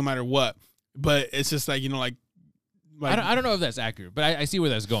Facebook no matter what. But it's just like, like I don't know if that's accurate, but I see where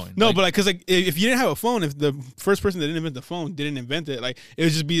that's going. No, but because if you didn't have a phone, if the first person that didn't invent the phone didn't invent it, like it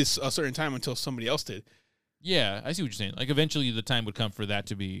would just be a certain time until somebody else did. Yeah, I see what you're saying. Like eventually the time would come for that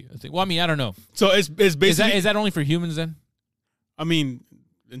to be a thing. Well, I mean, I don't know. So it's basically is that only for humans then? I mean,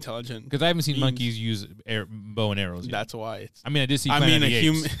 intelligent. Because I haven't seen monkeys use bow and arrows yet. That's why. I mean, I did see Planet of the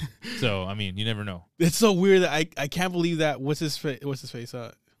Apes. So I mean, you never know. It's so weird that I can't believe that. What's his face?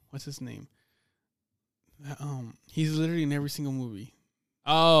 What's his name? He's literally in every single movie.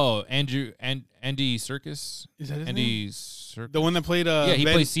 Oh, Andy Serkis. Is that his Andy name? Serkis? The one that played he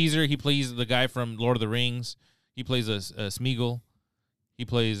plays Caesar. He plays the guy from Lord of the Rings. He plays a Smeagol. He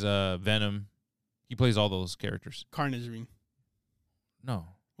plays Venom. He plays all those characters. Carnage, you mean? No.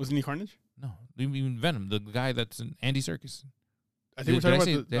 Wasn't he Carnage? No. Even Venom, the guy that's in Andy Serkis. I think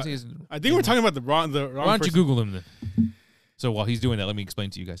we're talking about the wrong Why don't you Google him then? So while he's doing that, let me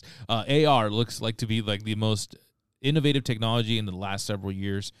explain to you guys. AR looks like to be like the most innovative technology in the last several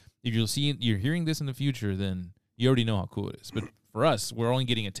years. If you're hearing this in the future, then you already know how cool it is. But for us, we're only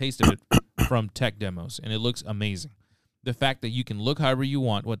getting a taste of it from tech demos, and it looks amazing. The fact that you can look however you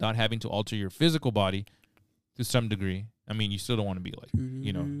want without having to alter your physical body to some degree. I mean, you still don't want to be like,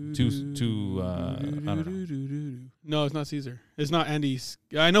 too I don't know. No, it's not Caesar. It's not Andy's.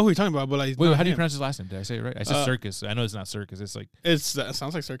 I know who you're talking about, but like, wait, how do you pronounce his last name? Did I say it right? I said Circus. I know it's not Circus. It's like it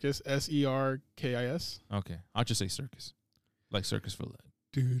sounds like Circus. Serkis. Okay, I'll just say Circus, like Circus for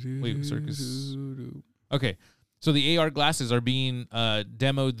wait, Circus. Okay, so the AR glasses are being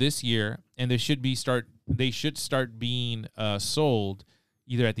demoed this year, and they should start being sold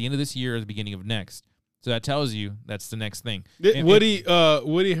either at the end of this year or the beginning of next. So that tells you that's the next thing. Woody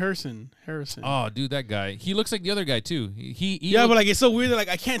Harrelson. Oh, dude, that guy. He looks like the other guy too. But like it's so weird that like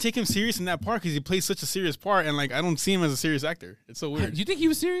I can't take him serious in that part because he plays such a serious part, and like I don't see him as a serious actor. It's so weird. Do you think he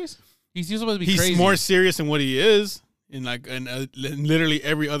was serious? He's supposed to be crazy. He's more serious than what he is in like in literally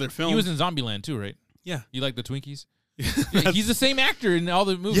every other film. He was in Zombieland too, right? Yeah. You like the Twinkies? Yeah, he's the same actor in all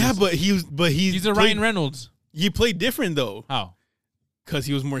the movies. Yeah, but he's a Ryan Reynolds. He played different though. How? Because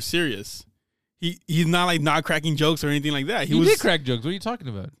he was more serious. He's not like not cracking jokes or anything like that. He did crack jokes. What are you talking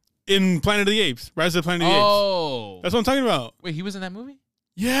about? In Planet of the Apes, Rise of the Planet of the Apes. Oh, that's what I'm talking about. Wait, he was in that movie?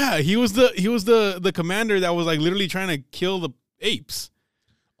 Yeah, he was the commander that was like literally trying to kill the apes.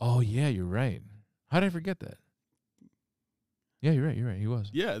 Oh yeah, you're right. How did I forget that? Yeah, you're right. He was.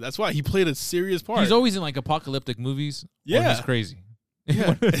 Yeah, that's why he played a serious part. He's always in like apocalyptic movies. Yeah, he's crazy.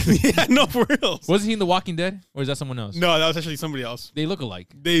 Yeah. Yeah, no, for real. Wasn't he in The Walking Dead, or is that someone else? No, that was actually somebody else. They look alike.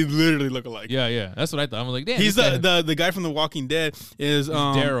 They literally look alike. Yeah. That's what I thought. I'm like, damn. He's the guy from The Walking Dead is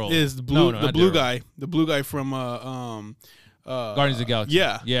Daryl. Is the blue guy. The blue guy from Guardians of the Galaxy.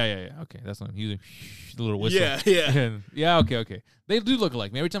 Yeah. Okay, that's not he's a little whistle. Yeah. Yeah. Okay. They do look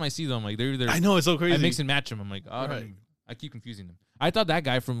alike. Every time I see them, I'm like they're. I know, it's so crazy. I mix and match them. I'm like, I keep confusing them. I thought that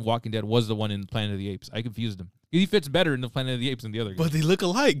guy from Walking Dead was the one in Planet of the Apes. I confused him. He fits better in the Planet of the Apes than the other guy. But they look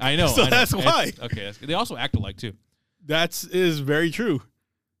alike. I know. So that's why. Okay. They also act alike too. That is very true.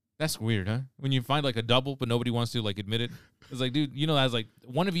 That's weird, huh? When you find like a double, but nobody wants to like admit it. It's like, dude, that's like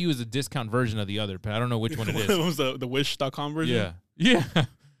one of you is a discount version of the other, but I don't know which one it is. It was the Wish.com version. Yeah.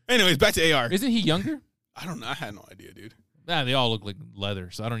 Anyways, back to AR. Isn't he younger? I don't know. I had no idea, dude. Nah, they all look like leather,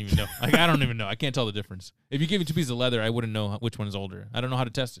 so I don't even know. Like, I don't even know. I can't tell the difference. If you give me two pieces of leather, I wouldn't know which one is older. I don't know how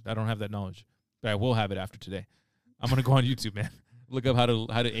to test it. I don't have that knowledge, but I will have it after today. I'm gonna go on YouTube, man. Look up how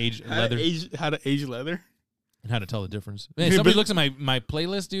to age leather. How to age leather, and how to tell the difference. Man, somebody looks at my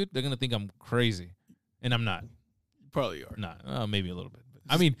playlist, dude. They're gonna think I'm crazy, and I'm not. You probably are. Nah, maybe a little bit. But,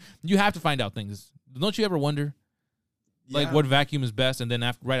 I mean, you have to find out things. Don't you ever wonder? Like what vacuum is best, and then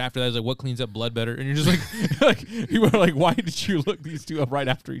right after that is like what cleans up blood better, and you're just like, you were like, why did you look these two up right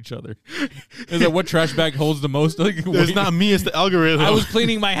after each other? It's like what trash bag holds the most? Like, it's not me, it's the algorithm. I was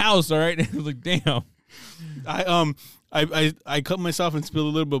cleaning my house, all right. I was like, damn. I cut myself and spilled a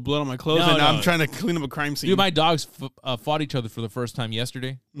little bit of blood on my clothes, and now I'm trying to clean up a crime scene. Dude, my dogs fought each other for the first time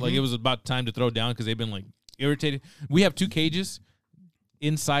yesterday. Like it was about time to throw down because they've been like irritated. We have 2 cages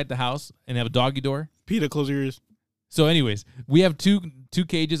inside the house and have a doggy door. Peter, close your ears. So anyways, we have two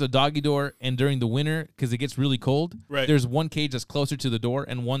cages, a doggy door, and during the winter, because it gets really cold, there's one cage that's closer to the door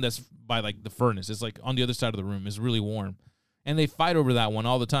and one that's by like the furnace. It's like on the other side of the room. It's really warm. And they fight over that one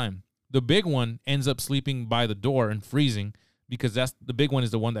all the time. The big one ends up sleeping by the door and freezing because the big one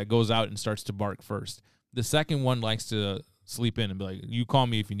is the one that goes out and starts to bark first. The second one likes to sleep in and be like, you call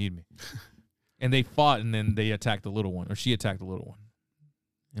me if you need me. And they fought, and then they attacked the little one, or she attacked the little one.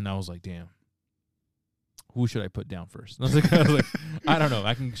 And I was like, damn. Who should I put down first? I was like, I don't know.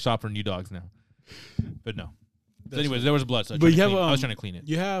 I can shop for new dogs now. But no. So anyways, there was blood. So I was trying to clean it.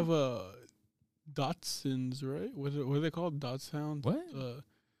 You have Dachshunds, right? What are they called? Dachshunds? What?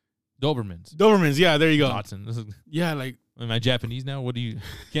 Dobermans. Dobermans. Yeah, there you go. Dachshund. This is, Yeah, like am I Japanese now? What do you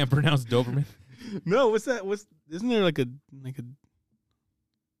can't pronounce Doberman? no. What's that? Isn't there like a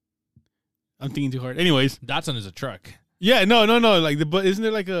I'm thinking too hard. Anyways, Dachshund is a truck. yeah, no. But isn't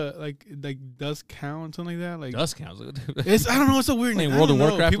there like dust count something like that? Like Dust counts. it's I don't know. It's a weird name. World of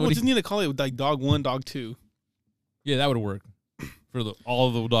Warcraft. People just need to call it like dog 1, dog 2. Yeah, that would work for all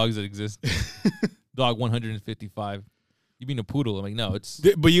of the dogs that exist. Dog 155. You mean a poodle? I'm like, no, it's.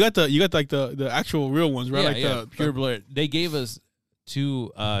 But you got like the actual real ones, right? Yeah, like pure blood. They gave us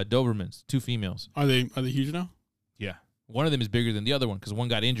 2 Dobermans, 2 females. Are they huge now? Yeah, one of them is bigger than the other one because one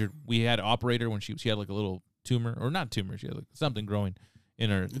got injured. We had to operate her when she had like a little tumor, or not tumor. She had like something growing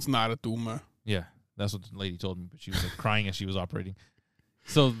in her. It's not a tumor. Yeah, that's what the lady told me. But she was like crying as she was operating.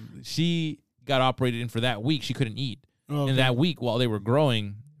 So she got operated in for that week. She couldn't eat. Oh, okay. And that week, while they were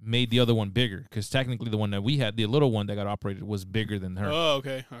growing, made the other one bigger because technically the one that we had, the little one that got operated, was bigger than her. Oh,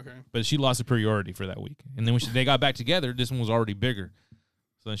 okay. But she lost superiority for that week. And then when they got back together, this one was already bigger.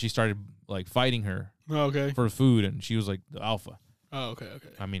 So then she started like fighting her for food, and she was like the alpha. Oh, okay.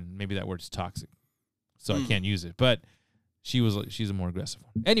 I mean, maybe that word's toxic, so I can't use it. But she's a more aggressive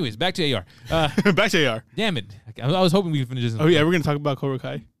one. Anyways, back to AR. Back to AR. Damn it! I was hoping we could finish this. Oh yeah, we're gonna talk about Cobra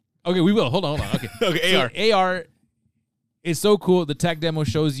Kai. Okay, we will. Hold on. Okay. Okay, AR. So AR is so cool. The tech demo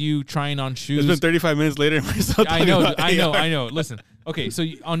shows you trying on shoes. It's been 35 minutes later. And we're still I know. Listen. Okay, so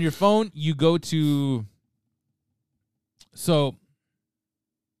on your phone, you go to. So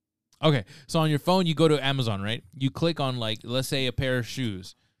on your phone, you go to Amazon, right? You click on, like, let's say a pair of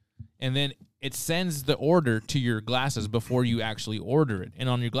shoes, and then it sends the order to your glasses before you actually order it. And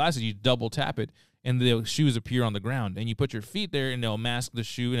on your glasses, you double tap it, and the shoes appear on the ground. And you put your feet there, and they'll mask the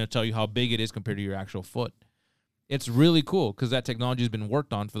shoe, and it'll tell you how big it is compared to your actual foot. It's really cool because that technology has been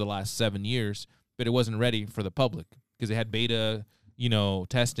worked on for the last 7 years, but it wasn't ready for the public because they had beta,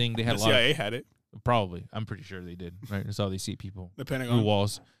 testing. They had the CIA had it. Probably. I'm pretty sure they did, right? That's how they see people. The Pentagon. Through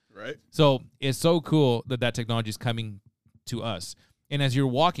walls. Right. So it's so cool that technology is coming to us. And as you're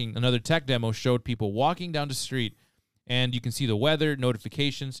walking, another tech demo showed people walking down the street, and you can see the weather,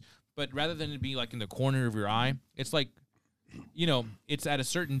 notifications. But rather than it be like in the corner of your eye, it's like, it's at a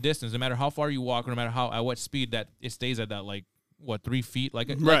certain distance. No matter how far you walk, or no matter at what speed, that it stays at that 3 feet, like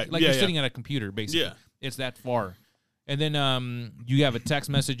you're sitting at a computer basically. Yeah. It's that far. And then you have a text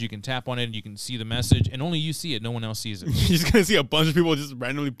message. You can tap on it, and you can see the message, and only you see it. No one else sees it. You're just gonna see a bunch of people just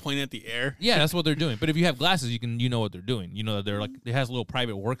randomly pointing at the air. Yeah, that's what they're doing. But if you have glasses, you know what they're doing. You know that they're it has a little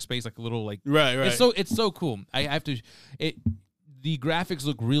private workspace, like a little right. It's so cool. I have to. The graphics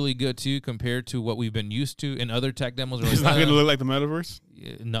look really good too compared to what we've been used to in other tech demos. It's not gonna look like the metaverse.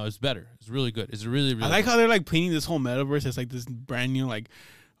 No, it's better. It's really good. It's really. I like how they're painting this whole metaverse as this brand new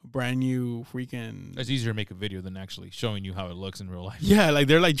freaking. It's easier to make a video than actually showing you how it looks in real life. Yeah,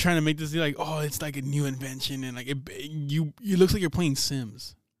 they're trying to make this it's like a new invention, and it looks like you're playing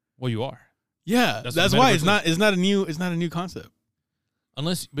Sims. Well, you are. Yeah, that's why it's not a new concept.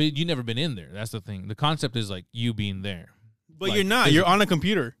 But you've never been in there. That's the thing. The concept is you being there. But you're not. You're on a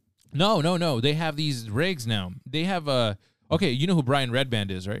computer. No. They have these rigs now. They have okay, you know who Brian Redband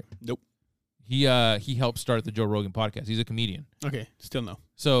is, right? Nope. He helped start the Joe Rogan podcast. He's a comedian. Okay, still no.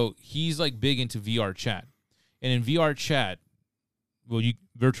 So he's big into VR chat. And in VR chat,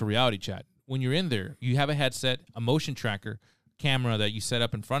 virtual reality chat, when you're in there, you have a headset, a motion tracker, camera that you set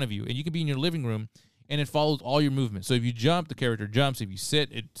up in front of you, and you can be in your living room, and it follows all your movements. So if you jump, the character jumps. If you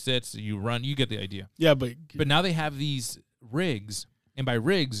sit, it sits. You run. You get the idea. Yeah, but now they have these rigs, and by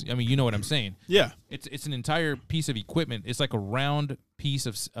rigs, I mean you know what I'm saying. Yeah, it's an entire piece of equipment. It's like a round piece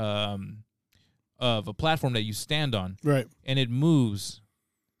of a platform that you stand on, right? And it moves,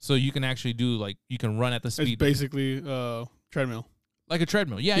 so you can actually do you can run at the speed. It's basically treadmill, like a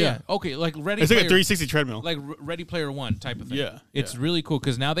treadmill. Yeah. Okay, like Ready. It's like a 360 treadmill, like Ready Player One type of thing. Yeah, it's really cool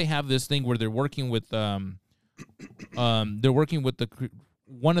because now they have this thing where they're working with one of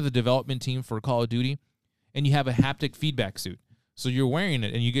the development team for Call of Duty. And you have a haptic feedback suit. So you're wearing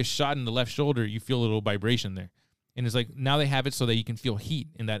it, and you get shot in the left shoulder, you feel a little vibration there. And it's now they have it so that you can feel heat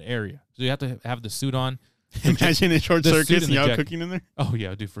in that area. So you have to have the suit on. Imagine in short circuits and y'all cooking in there. Oh,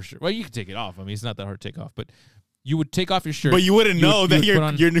 yeah, dude, for sure. Well, you can take it off. I mean, it's not that hard to take off. But you would take off your shirt. But you wouldn't know that you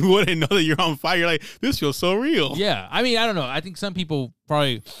wouldn't know that you're on fire. You're like, this feels so real. Yeah. I mean, I don't know. I think some people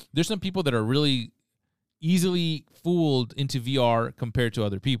there's some people that are really easily fooled into VR compared to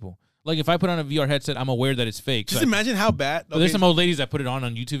other people. Like, if I put on a VR headset, I'm aware that it's fake. Just imagine how bad. Okay. There's some old ladies that put it on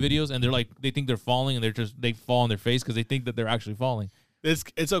YouTube videos, and they're they think they're falling, and they fall on their face because they think that they're actually falling. It's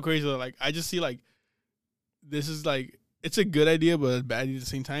so crazy though. I just see this is it's a good idea, but a bad idea at the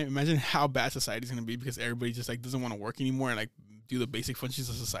same time. Imagine how bad society's gonna be because everybody just like doesn't want to work anymore and like do the basic functions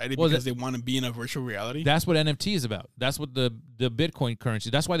of society because they want to be in a virtual reality. That's what NFT is about. That's what the Bitcoin currency.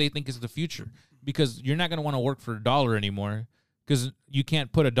 That's why they think it's the future, because you're not going to want to work for $1 anymore because you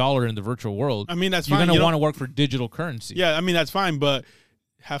can't put $1 in the virtual world. I mean, that's you're fine. You're going to want to work for digital currency. Yeah, I mean that's fine, but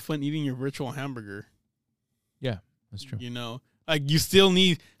have fun eating your virtual hamburger. Yeah, that's true. You know, like you still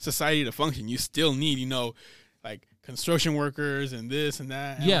need society to function. You still need, you know, like construction workers and this and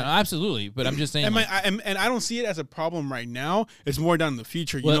that. And yeah, like, absolutely. But I'm just saying, and, and I don't see it as a problem right now. It's more down in the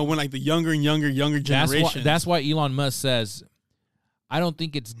future. You know, when like the younger and younger generation. That's why Elon Musk says, I don't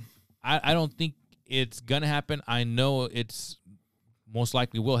think it's gonna happen. I know it's most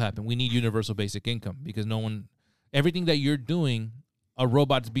likely will happen. We need universal basic income because everything that you're doing, a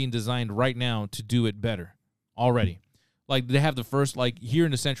robot's being designed right now to do it better already. Like they have the first, like here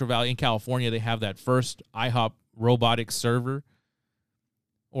in the Central Valley in California, they have that first IHOP robotic server,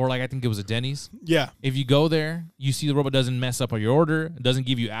 or like I think it was a Denny's. Yeah. If you go there, you see the robot doesn't mess up on your order, doesn't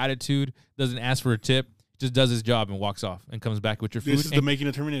give you attitude, doesn't ask for a tip, just does his job and walks off and comes back with your food. This is the making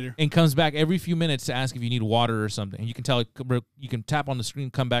of Terminator. And comes back every few minutes to ask if you need water or something. And you can tell you can tap on the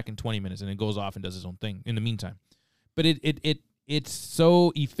screen, come back in 20 minutes, and it goes off and does its own thing in the meantime. But it's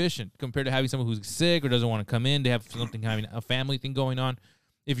so efficient compared to having someone who's sick or doesn't want to come in. They have something, having a family thing going on.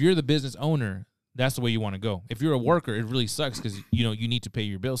 If you're the business owner, that's the way you want to go. If you're a worker, it really sucks because you need to pay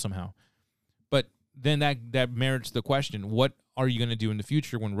your bill somehow. But then that merits the question: what are you going to do in the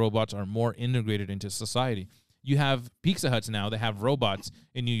future when robots are more integrated into society? You have Pizza Huts now that have robots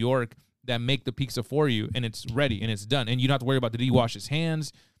in New York that make the pizza for you, and it's ready and it's done, and you don't have to worry about, did he wash his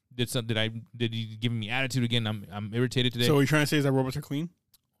hands? Did he give me attitude again? I'm irritated today. So what you're trying to say is that robots are clean?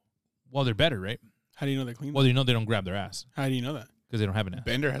 Well, they're better, right? How do you know they're clean? Well, you know they don't grab their ass. How do you know that? Because they don't have an ass.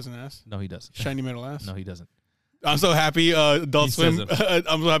 Bender has an ass. No, he doesn't. Shiny metal ass. No, he doesn't. I'm so happy Adult He Swim.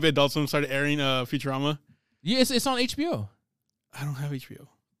 I'm so happy Adult Swim started airing Futurama. Yeah, it's on HBO. I don't have HBO.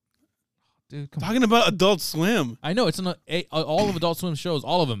 Dude, come on. Talking about Adult Swim. I know it's on all of Adult Swim shows,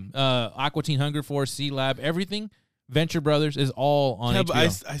 all of them. Aqua Teen Hunger Force, C Lab, everything. Venture Brothers is all on HBO.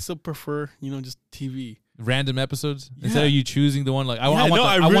 But I still prefer, just TV. Random episodes Yeah. instead of you choosing the one like I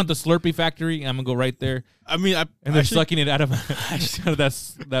want the Slurpee Factory. I'm gonna go right there. I mean, they're sucking it out of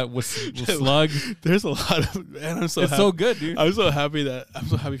that was slug. There's a lot of, and I'm so it's happy. so good, dude. I'm so happy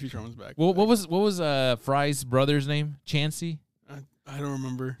Futurama's back. What was Fry's brother's name? Chansey. I don't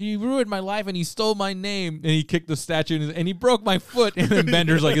remember. He ruined my life and he stole my name and he kicked the statue and he broke my foot. And then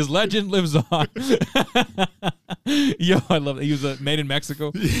Bender's like, his legend lives on. Yo, I love it. He was made in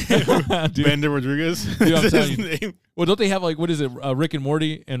Mexico. Bender Rodriguez. Dude, I'm telling his you. name. Well, don't they have like, what is it, Rick and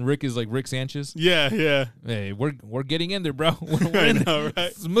Morty, and Rick is like Rick Sanchez? Yeah. Hey, we're getting in there, bro. We're I in know, there.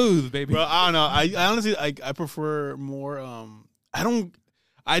 right? Smooth, baby. Bro, I don't know. I honestly, I prefer more.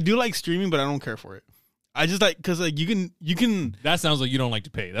 I do like streaming, but I don't care for it. I just like, because like you can. That sounds like you don't like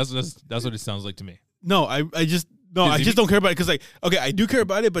to pay. That's what it sounds like to me. No, I just don't care about it because like, okay, I do care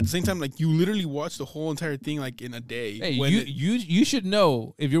about it, but at the same time, like you literally watch the whole entire thing like in a day. Hey, you should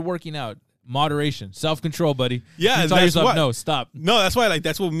know if you're working out. Moderation, self-control, buddy. Yeah, you tell that's yourself, what. no, stop. No, that's why like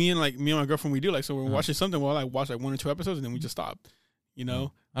that's what me and my girlfriend we do. Like, so we're watching something, we'll like watch like 1 or 2 episodes and then we just stop. I don't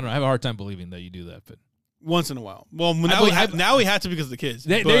know. I have a hard time believing that you do that, but once in a while. Well, now we have to because of the kids.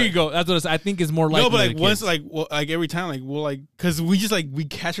 There you go. That's what I think is more likely. No, but like once, like every time, like we'll like because we just like we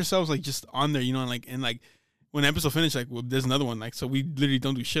catch ourselves like just on there, and like when the episode finished, like there's another one, like so we literally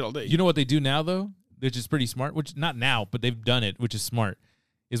don't do shit all day. You know what they do now though, which is pretty smart. Which not now, but they've done it, which is smart.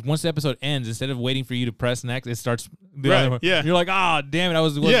 Is once the episode ends, instead of waiting for you to press next, it starts the other one. Yeah, you're like, damn it,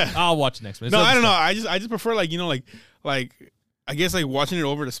 I'll watch next one. No, I don't know. I just prefer like like I guess like watching it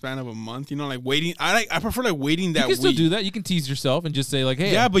over the span of a month. Like waiting. I prefer like waiting that. You can still do that. You can tease yourself and just say like,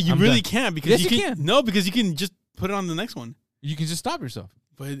 hey, yeah, but you I'm really done. can't because yes, you can. No, because you can just put it on the next one. You can just stop yourself.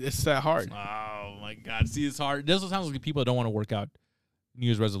 But it's that hard. Oh my God! See, it's hard. This sounds like people that don't want to work out. New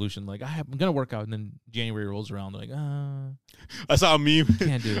Year's resolution, like I'm gonna work out, and then January rolls around, they're like, I saw a meme.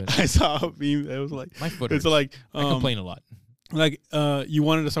 Can't do it. I saw a meme that was like, my foot. It's hurts. like I complain a lot. Like you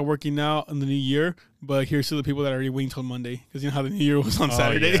wanted to start working now in the new year, but here's to the people that are already waiting till Monday because you know how the new year was on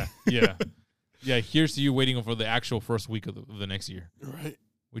Saturday. Yeah. Here's to you waiting for the actual first week of the next year, right?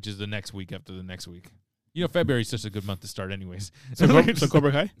 Which is the next week after the next week. February is such a good month to start, anyways. So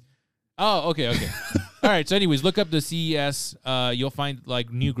Cobra Kai. Oh, okay. All right. So, anyways, look up the CES. You'll find like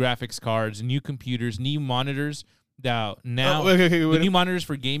new graphics cards, new computers, new monitors. Now, the new monitors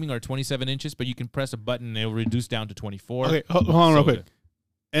for gaming are 27 inches, but you can press a button and it'll reduce down to 24. Okay, hold on real quick.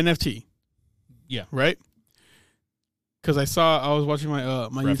 NFT. Yeah. Right? because I was watching my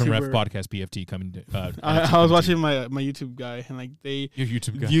my Pref YouTuber. Ref podcast PFT coming. I was watching my YouTube guy, and like Your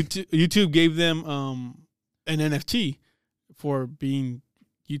YouTube guy. YouTube gave them an NFT for being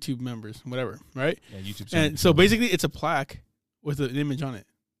YouTube members, whatever, right? Yeah, YouTube. And so basically, it's a plaque with an image on it.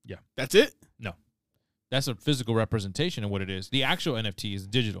 Yeah, that's it. No, that's a physical representation of what it is. The actual NFT is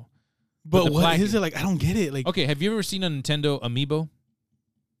digital. But what is it like? I don't get it. Like, okay, have you ever seen a Nintendo Amiibo?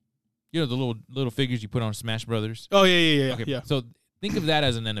 You know, the little figures you put on Smash Brothers. Oh yeah. Okay, yeah. So think of that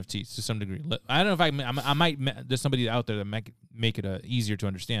as an NFT to some degree. I don't know if I might. There's somebody out there that might make it easier to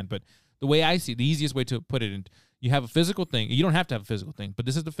understand. But the way I see it, the easiest way to put it, you have a physical thing. You don't have to have a physical thing, but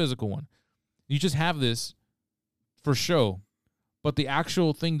this is the physical one. You just have this for show, but the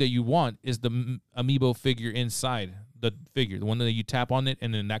actual thing that you want is the Amiibo figure inside the figure, the one that you tap on it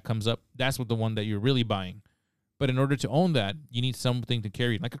and then that comes up. That's what the one that you're really buying. But in order to own that, you need something to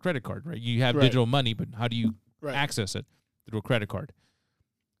carry, like a credit card, right? You have digital money, but how do you access it? Through a credit card.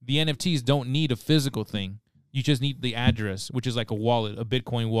 The NFTs don't need a physical thing. You just need the address, which is like a wallet, a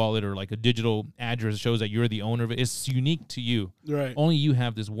Bitcoin wallet, or like a digital address that shows that you're the owner of it. It's unique to you. Right. Only you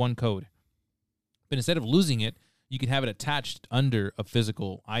have this one code. But instead of losing it, you can have it attached under a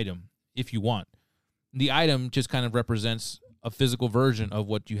physical item if you want. The item just kind of represents a physical version of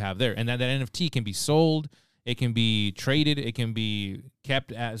what you have there. And that NFT can be sold. It can be traded. It can be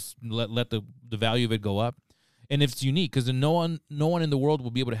kept as let the value of it go up. And it's unique because no one in the world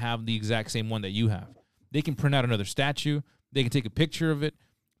will be able to have the exact same one that you have. They can print out another statue. They can take a picture of it.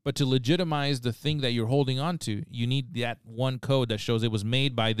 But to legitimize the thing that you're holding on to, you need that one code that shows it was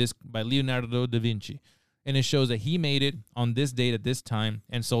made by Leonardo da Vinci. And it shows that he made it on this date at this time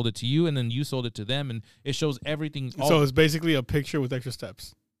and sold it to you, and then you sold it to them, and it shows everything. So it's basically a picture with extra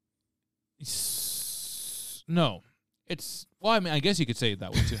steps. No, it's I mean, I guess you could say it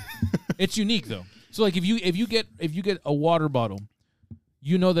that way too. It's unique though. So like if you get a water bottle,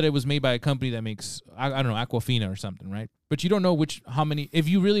 you know that it was made by a company that makes I don't know, Aquafina or something, right? But you don't know how many. If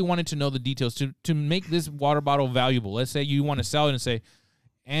you really wanted to know the details to make this water bottle valuable, let's say you want to sell it and say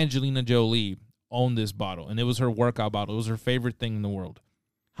Angelina Jolie owned this bottle, and it was her workout bottle. It was her favorite thing in the world.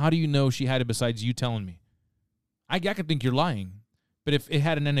 How do you know she had it besides you telling me? I could think you're lying. But if it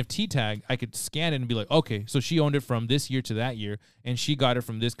had an NFT tag, I could scan it and be like, okay, so she owned it from this year to that year, and she got it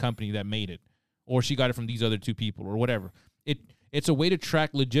from this company that made it, or she got it from these other two people, or whatever. It's a way to track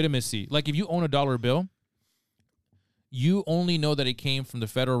legitimacy. Like if you own a dollar bill, you only know that it came from the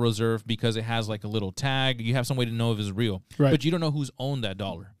Federal Reserve because it has like a little tag. You have some way to know if it's real. Right. But you don't know who's owned that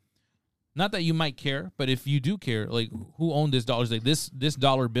dollar. Not that you might care, but if you do care, like who owned this dollar? It's like this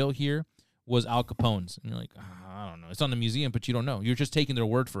dollar bill here was Al Capone's. And you're like, I don't know. It's on the museum, but you don't know. You're just taking their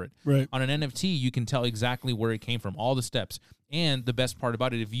word for it. Right. On an NFT, you can tell exactly where it came from, all the steps. And the best part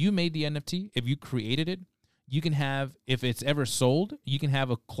about it, if you made the NFT, if you created it, you can have, if it's ever sold, you can have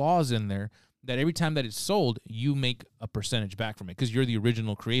a clause in there that every time that it's sold, you make a percentage back from it because you're the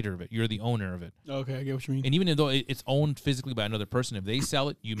original creator of it. You're the owner of it. Okay, I get what you mean. And even though it's owned physically by another person, if they sell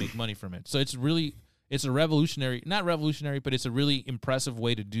it, you make money from it. So it's a revolutionary, not revolutionary, but it's a really impressive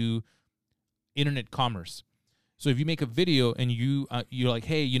way to do internet commerce. So if you make a video and you're like,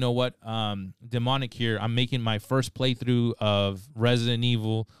 hey, you know what, Demonic here, I'm making my first playthrough of Resident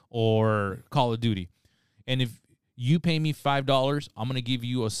Evil or Call of Duty. And if you pay me $5, I'm going to give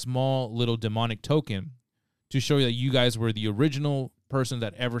you a small little Demonic token to show you that you guys were the original person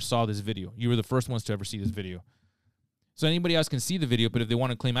that ever saw this video. You were the first ones to ever see this video. So anybody else can see the video, but if they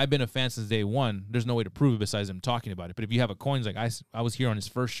want to claim, I've been a fan since day one, there's no way to prove it besides them talking about it. But if you have a coin, like I was here on his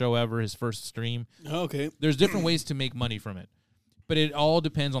first show ever, his first stream. Okay. There's different ways to make money from it. But it all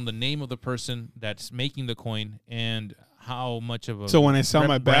depends on the name of the person that's making the coin and how much of a So when I sell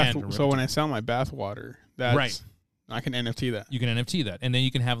my brand bath water, that's right. I can NFT that. You can NFT that. And then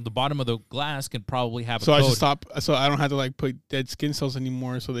you can have the bottom of the glass can probably have a code. So so I don't have to like put dead skin cells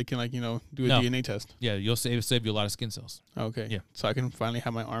anymore so they can like, do a DNA test. Yeah, you'll save you a lot of skin cells. Okay. Yeah. So I can finally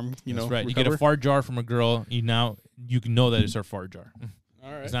have my arm, That's right. recover? You get a fart jar from a girl, you can know that it's her fart jar.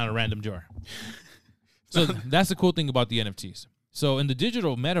 All right. It's not a random jar. So that's the cool thing about the NFTs. So in the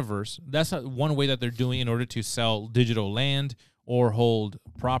digital metaverse, that's one way that they're doing in order to sell digital land or hold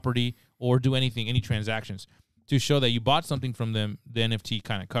property or do any transactions. To show that you bought something from them, the NFT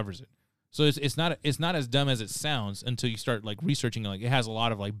kind of covers it. So it's not as dumb as it sounds until you start like researching it. Like it has a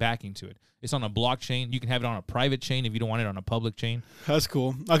lot of like backing to it. It's on a blockchain. You can have it on a private chain if you don't want it on a public chain. That's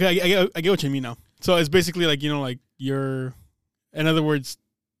cool. Okay, I get what you mean now. So it's basically like like you're, in other words,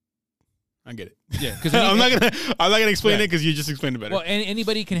 I get it. Yeah, because I'm not gonna explain it because you just explained it better. Well,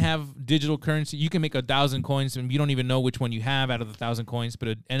 anybody can have digital currency. You can make 1,000 coins, and you don't even know which one you have out of the 1,000 coins. But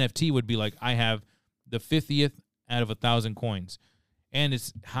an NFT would be like I have the 50th out of 1,000 coins. And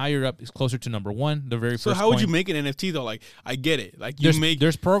it's higher up. It's closer to number 1, the very first So how would coin. you make an NFT though? Like, I get it. Like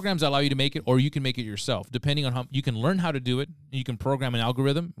There's programs that allow you to make it, or you can make it yourself, depending on how you can learn how to do it. You can program an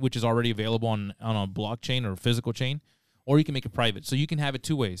algorithm, which is already available on a blockchain or a physical chain, or you can make it private. So you can have it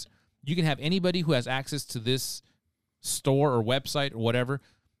 2 ways. You can have anybody who has access to this store or website or whatever,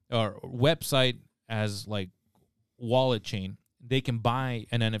 or website as like wallet chain. They can buy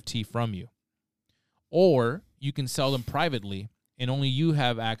an NFT from you, or you can sell them privately. And only you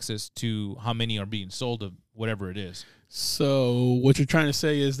have access to how many are being sold of whatever it is. So what you're trying to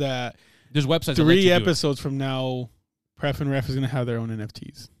say is that there's websites. 3 episodes from now, Pref and Ref is going to have their own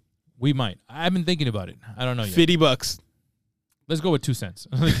NFTs. We might. I've been thinking about it. I don't know yet. $50. Let's go with 2 cents.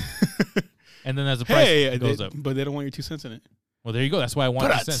 And then as the price goes up. But they don't want your 2 cents in it. Well, there you go. That's why I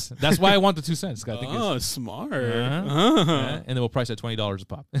want 2 cents. That's why I want the 2 cents. Oh, smart. Yeah. And then we'll price at $20 a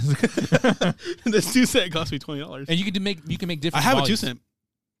pop. This 2 cent cost me $20. And you can make different. I have volumes. a 2 cent,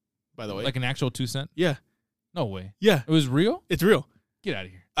 by the way. Like an actual 2 cent? Yeah. No way. Yeah. It was real? It's real. Get out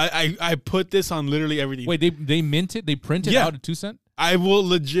of here. I put this on literally everything. Wait, they mint it? They printed out a 2 cent? I will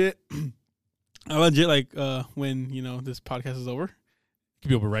legit. Like when this podcast is over. Could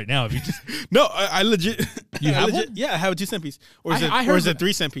be over right now if you just. No, I legit. You have one? Yeah, I have a 2 cent piece, or is it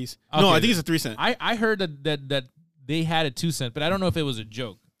 3 cent piece? Okay. No, I think it's a 3 cent. I heard that they had a 2 cent, but I don't know if it was a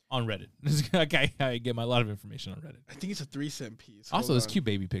joke on Reddit. I get a lot of information on Reddit. I think it's a 3 cent piece. Also, there's cute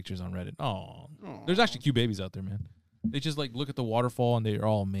baby pictures on Reddit. Oh, there's actually cute babies out there, man. They just like look at the waterfall and they're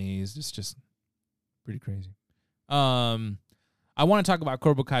all amazed. It's just pretty crazy. I want to talk about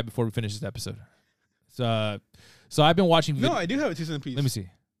Cobra Kai before we finish this episode. So I've been watching. No, I do have a 2 cent piece. Let me see.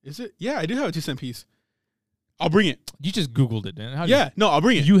 Is it? Yeah, I do have a 2 cent piece. I'll bring it. You just Googled it, man. No, I'll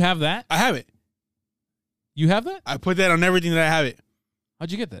bring it. You have that? I have it. You have that? I put that on everything that I have it.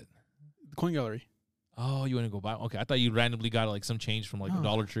 How'd you get that? The Coin Gallery. Oh, you want to go buy? Okay, I thought you randomly got like some change from like the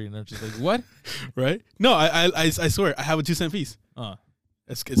Dollar Tree, and they're just like, what? Right? No, I swear, I have a 2 cent piece.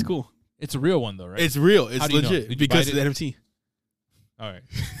 It's cool. It's a real one though, right? It's real. It's legit because it's the NFT. All right,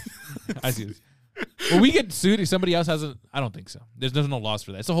 I see this. Will we get sued if somebody else has it? I don't think so. There's no laws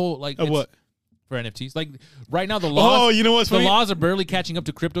for that. It's a whole like what for NFTs. Like right now, the laws. Oh, you know what's funny? The laws are barely catching up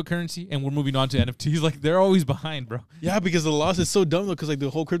to cryptocurrency, and we're moving on to NFTs. Like they're always behind, bro. Yeah, because the laws is so dumb though. Because like the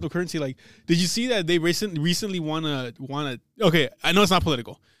whole cryptocurrency, like, did you see that they recently wanna? Okay, I know it's not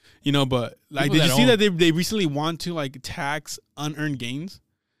political, but like, did you see that they recently want to like tax unearned gains?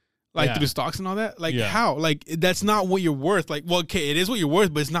 Like through stocks and all that? Like how? Like that's not what you're worth. Like, well, okay, it is what you're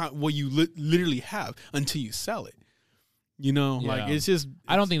worth, but it's not what you literally have until you sell it. Like it's just.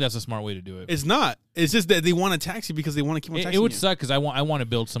 I don't think that's a smart way to do it. It's not. It's just that they want to tax you because they want to keep on taxing you. It would suck because I want to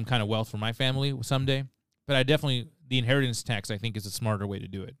build some kind of wealth for my family someday. But the inheritance tax I think is a smarter way to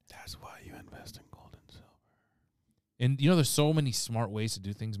do it. That's why you invest in gold and silver. And there's so many smart ways to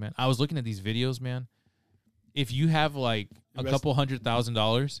do things, man. I was looking at these videos, man. If you have like a couple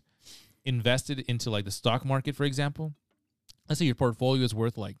 $100,000 invested into like the stock market, for example, let's say your portfolio is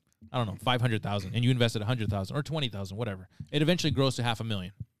worth like, I don't know, 500,000 and you invested 100,000 or 20,000, whatever. It eventually grows to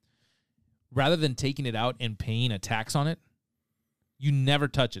 $500,000. Rather than taking it out and paying a tax on it, you never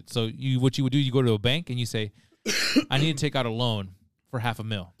touch it. So what you would do, you go to a bank and you say, I need to take out a loan for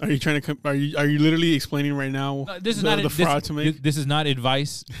 $500,000. Are you trying to? Are you literally explaining right now? This is not the fraud to make. This is not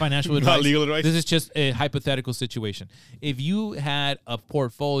advice, financial advice. Not legal advice. This is just a hypothetical situation. If you had a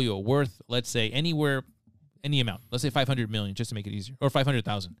portfolio worth, let's say, any amount, let's say 500 million, just to make it easier, or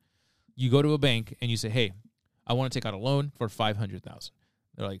 500,000, you go to a bank and you say, "Hey, I want to take out a loan for 500,000."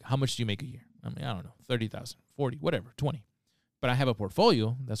 They're like, "How much do you make a year?" I mean, I don't know, 30,000, 40, whatever, 20. But I have a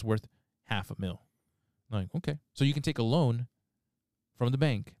portfolio that's worth $500,000. I'm like, okay, so you can take a loan from the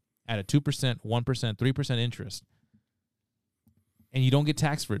bank at a 2%, 1%, 3% interest, and you don't get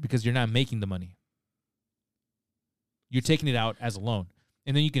taxed for it because you're not making the money. You're taking it out as a loan,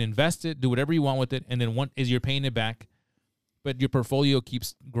 and then you can invest it, do whatever you want with it, and then you're paying it back, but your portfolio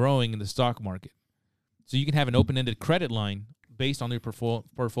keeps growing in the stock market. So you can have an open-ended credit line based on your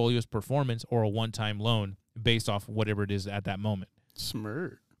portfolio's performance, or a one-time loan based off whatever it is at that moment.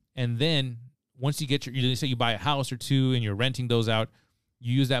 Smart. And then once you get say you buy a house or two and you're renting those out,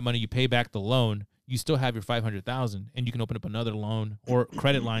 you use that money, you pay back the loan, you still have your 500,000, and you can open up another loan or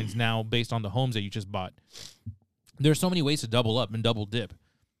credit lines now based on the homes that you just bought. There's so many ways to double up and double dip.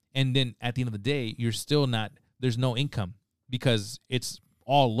 And then at the end of the day, there's no income because it's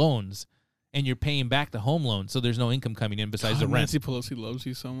all loans and you're paying back the home loan. So there's no income coming in besides the rent. Nancy Pelosi loves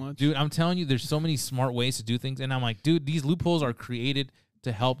you so much. Dude, I'm telling you, there's so many smart ways to do things. And I'm like, dude, these loopholes are created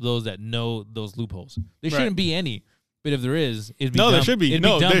to help those that know those loopholes. There shouldn't be any. But if there is, it'd be dumb. There should be. It'd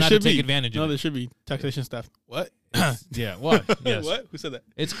be dumb not to take advantage of it. No, there should be taxation staff. What? Yeah. What? Yes. What? Who said that?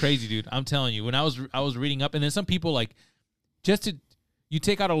 It's crazy, dude. I'm telling you. When I was reading up, and then some people like you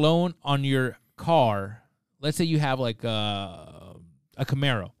take out a loan on your car. Let's say you have like a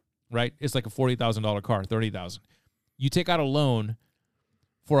Camaro, right? It's like a $40,000 car, $30,000. You take out a loan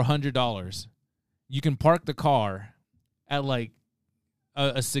for $100. You can park the car at like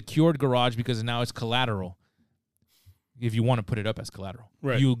a secured garage because now it's collateral. If you want to put it up as collateral,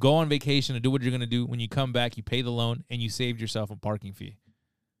 right? You go on vacation and do what you're going to do. When you come back, you pay the loan and you saved yourself a parking fee.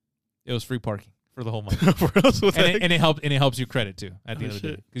 It was free parking for the whole month, and it helps your credit too at the end of the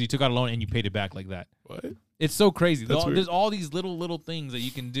day because you took out a loan and you paid it back like that. What? It's so crazy. That's There's all these little things that you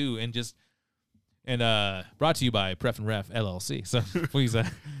can do and brought to you by Pref Ref LLC. So please,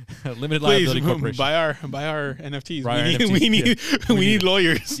 limited liability corporation. Buy our NFTs. NFTs. We need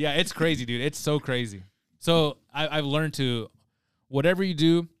lawyers. Yeah, it's crazy, dude. It's so crazy. So I've learned to, whatever you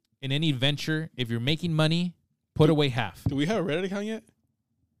do in any venture, if you're making money, put away half. Do we have a Reddit account yet?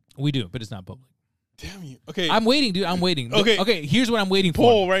 We do, but it's not public. Damn you. Okay. I'm waiting, dude. I'm waiting. Okay, here's what I'm waiting for.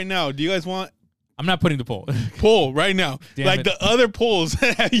 Poll right now. Do you guys want... I'm not putting the poll. Poll right now. Damn like it. the other polls.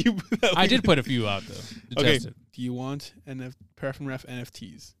 I did put a few out, though. Okay. Test it. Do you want Pref and Ref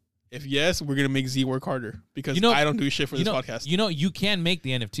NFTs? If yes, we're going to make Z work harder because I don't do shit for this podcast. You can make the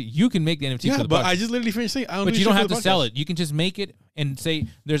NFT. You can make the NFT for the podcast. I just literally finished saying I don't But do you don't shit have for to the sell podcast. it. You can just make it and say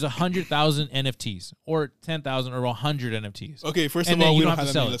there's 100,000 NFTs or 10,000 or 100 NFTs. Okay, first And of then all, you we don't don't have have to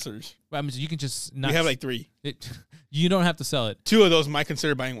that sell many it. listeners. I mean, you can just not. We have like 3. You don't have to sell it. 2 of those might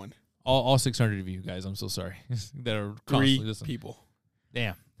consider buying one. All 600 of you guys, I'm so sorry that are 3 constantly listening. people.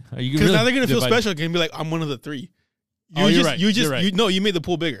 Damn. Because now they're going to feel special. They're going to be like, I'm one of the 3. You're right. You made the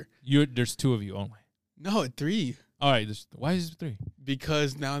pool bigger. There's 2 of you only. No, 3. All right. Why is it 3?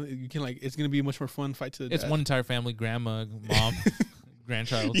 Because now you can it's going to be a much more fun fight to the It's death. one entire family, grandma, mom,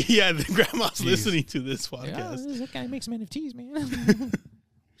 grandchild. Yeah, the grandma's listening to this podcast. Yeah, that guy makes some NFTs, man.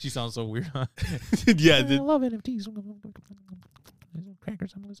 She sounds so weird, huh? Yeah. I love NFTs.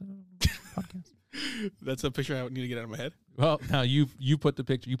 Crackers, I'm listening to podcast. That's a picture I need to get out of my head. Well, now you put the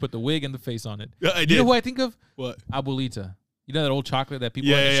picture, you put the wig and the face on it. Yeah, I did. You know who I think of? What? Abuelita. You know that old chocolate that people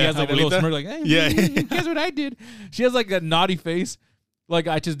Yeah, she has like a little Abuelita? smirk like, hey, Yeah. guess what I did? She has like a naughty face. Like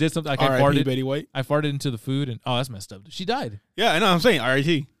I just did something. Like I R.I.P. farted. Betty White. I farted into the food and that's messed up. She died. Yeah, I know. I'm saying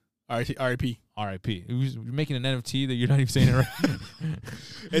R.I.P. R.I.P. R.I.P. You're making an NFT that you're not even saying it right.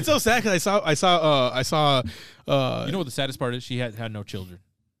 It's so sad because I saw. You know what the saddest part is? She had no children.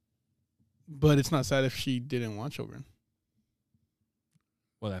 But it's not sad if she didn't want children.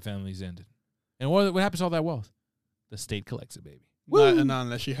 Well, that family's ended. And what happens to all that wealth? The state collects it, baby. Not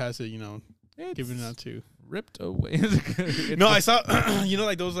unless she has it, It's given it out to. ripped away. No, I saw,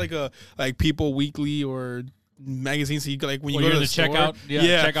 like those like People Weekly or magazines. So you like when you go to in the store, checkout,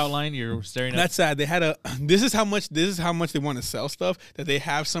 checkout line, you're staring at. That's sad. They had This is how much they want to sell stuff that they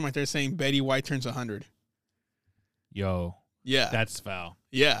have some right there saying Betty White turns 100. Yo, Yeah, that's foul.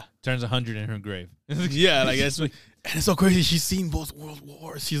 Yeah, Turns 100 in her grave. yeah. Like and it's so crazy. She's seen both world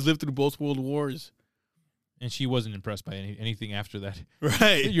wars. She's lived through both world wars. And she wasn't impressed by anything after that.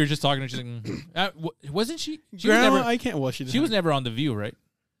 Right. You're just talking to her. She's like, wasn't she? Grandma, was never, I can't. Well, she was never on The View, right?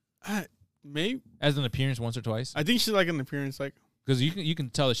 Maybe as an appearance once or twice. I think she's like an appearance, like because you can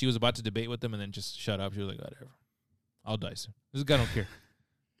tell that she was about to debate with them and then just shut up. She was like, whatever, I'll die soon. This guy don't care.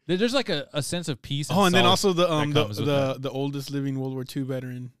 There's like a sense of peace. And then also the oldest living World War II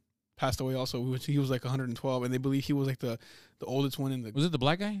veteran passed away. Also, he was like 112, and they believe he was like the oldest one in the. Was it the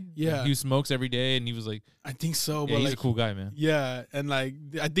black guy? Yeah, he smokes every day, and he was like, I think so. Yeah, but he's a cool guy, man. Yeah, and like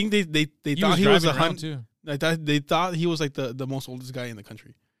I think they thought he was 100 too. They thought he was like the most oldest guy in the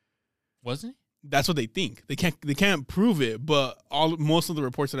country. Wasn't he? That's what they think. They can't prove it, but most of the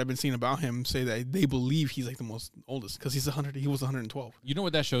reports that I've been seeing about him say that they believe he's like the most oldest because he's 100. He was 112. You know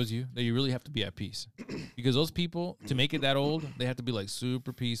what that shows you? That you really have to be at peace, because those people to make it that old, they have to be like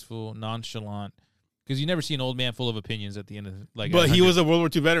super peaceful, nonchalant. Because you never see an old man full of opinions at the end of like. But he was a World War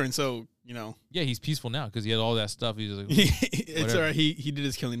II veteran, so you know. Yeah, he's peaceful now because he had all that stuff. He's like, it's all right. He did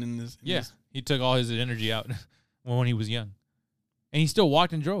his killing in this. He took all his energy out when he was young, and he still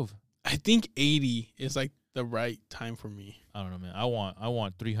walked and drove. I think 80 is like the right time for me. I don't know, man. I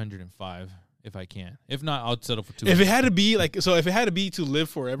want 305 if I can. If not, I'll settle for 2. If it had to be if it had to be to live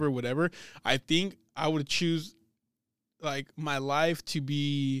forever, whatever, I think I would choose like my life to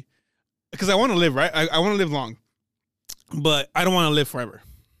be, because I want to live, right? I want to live long, but I don't want to live forever,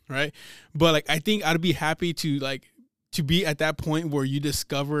 right? But like I think I'd be happy to be at that point where you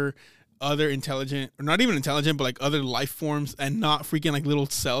discover other intelligent, or not even intelligent, but like other life forms, and not freaking like little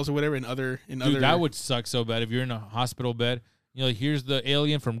cells or whatever other. That would suck so bad if you're in a hospital bed. You know, like, here's the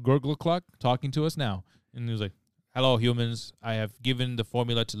alien from Gurgle Clock talking to us now, and he was like, hello, humans. I have given the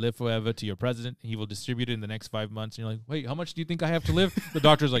formula to live forever to your president. He will distribute it in the next 5 months. And you're like, wait, how much do you think I have to live? The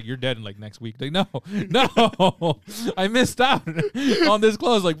doctor's like, you're dead in like next week. Like, no, I missed out on this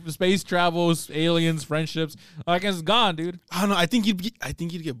close. Like space travels, aliens, friendships. Like it's gone, dude. I don't know. I think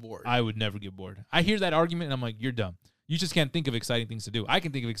you'd get bored. I would never get bored. I hear that argument and I'm like, you're dumb. You just can't think of exciting things to do. I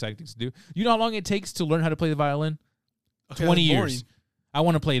can think of exciting things to do. You know how long it takes to learn how to play the violin? Okay, 20 years. I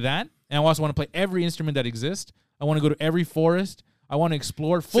want to play that. And I also want to play every instrument that exists. I want to go to every forest. I want to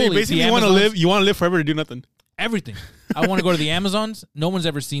explore fully. So basically, you want to live forever to do nothing. Everything. I want to go to the Amazons. No one's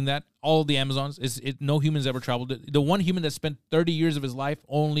ever seen that. All of the Amazons. No human's ever traveled it. The one human that spent 30 years of his life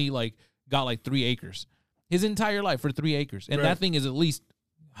only got 3 acres. His entire life for 3 acres. And that thing is at least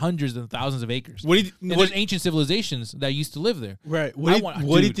hundreds and thousands of acres. There's ancient civilizations that used to live there. Right. What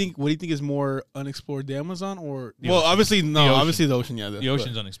do you think is more unexplored, the Amazon or obviously the ocean. Yeah, the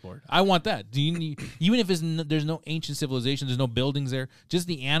ocean's unexplored. I want that. Even if there's no ancient civilization, there's no buildings there, just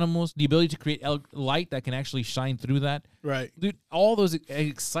the animals, the ability to create light that can actually shine through that. Right, dude. All those it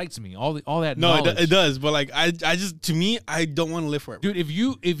excites me. All that. No, knowledge. it does. But like, I just to me, I don't want to live forever, dude.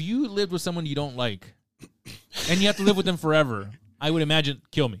 If you lived with someone you don't like, and you have to live with them forever. I would imagine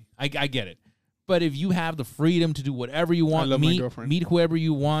kill me. I get it. But if you have the freedom to do whatever you want, meet whoever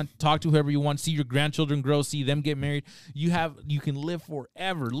you want, talk to whoever you want, see your grandchildren grow, see them get married, you can live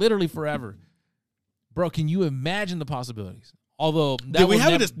forever, literally forever. Bro, can you imagine the possibilities? Although that will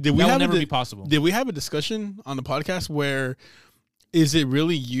never be possible. Did we have a discussion on the podcast where is it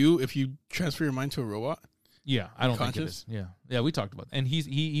really you if you transfer your mind to a robot? Yeah, I don't think it is. Yeah, we talked about it. And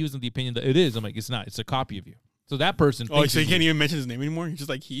he was in the opinion that it is. I'm like, it's not. It's a copy of you. So that person. Oh, so you can't even mention his name anymore. He's just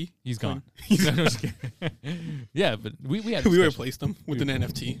like He's gone. Yeah, but we had. We replaced him with an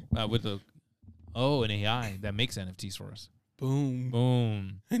NFT. An AI that makes NFTs for us.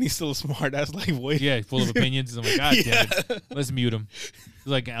 Boom. And he's still a smart ass like voice. Yeah, full of opinions. I'm like, God damn it. Let's mute him. It's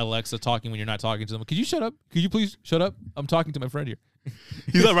like Alexa talking when you're not talking to them. Could you shut up? Could you please shut up? I'm talking to my friend here.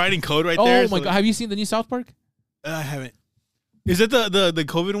 He's like writing code right there. Oh my God! Have you seen the new South Park? I haven't. Is it the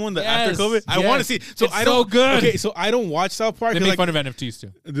COVID one? After COVID? Yes. I want to see. So it's so good. Okay, so I don't watch South Park. They make fun of NFTs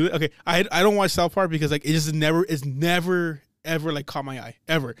too. Okay, I don't watch South Park because like it's never ever like caught my eye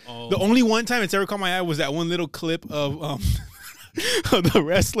ever. Oh. The only one time it's ever caught my eye was that one little clip of of the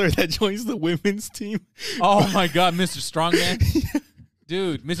wrestler that joins the women's team. Oh my God, Mr. Strongman. Yeah.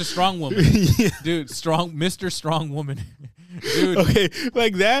 Dude, Mr. Strong Woman. Yeah. Dude, Mr. Strong Woman. Dude. Okay,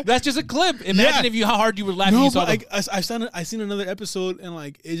 like that. That's just a clip. Imagine how hard you would laugh. No, if you saw I've seen another episode and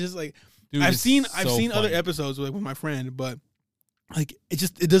like it's just like dude, I've seen other episodes with my friend, but like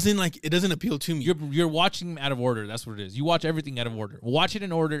it doesn't appeal to me. You're watching out of order. That's what it is. You watch everything out of order. Watch it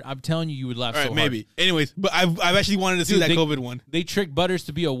in order. I'm telling you, you would laugh. All right, so maybe. Hard. Anyways, but I've actually wanted to see that COVID one. They tricked Butters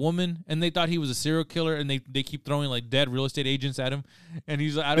to be a woman, and they thought he was a serial killer, and they keep throwing like dead real estate agents at him, and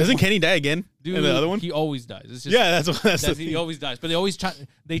he's like, doesn't Kenny die again? Dude, in the other one, he always dies. It's just, that's he always dies. But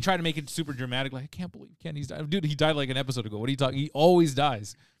they try to make it super dramatic. Like I can't believe Kenny's died. Dude, he died like an episode ago. What are you talking? He always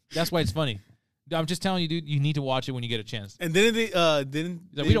dies. That's why it's funny. I'm just telling you, dude. You need to watch it when you get a chance. And we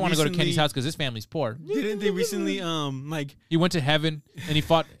don't want to go to Kenny's house because his family's poor. Didn't they recently like he went to heaven and he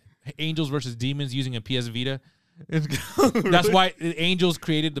fought angels versus demons using a PS Vita? That's why angels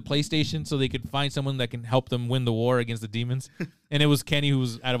created the PlayStation so they could find someone that can help them win the war against the demons. And it was Kenny who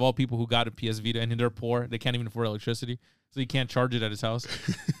was out of all people who got a PS Vita, and they're poor. They can't even afford electricity, so he can't charge it at his house.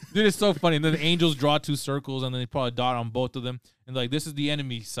 Dude, it's so funny. And then the angels draw 2 circles, and then they put a dot on both of them. And like, this is the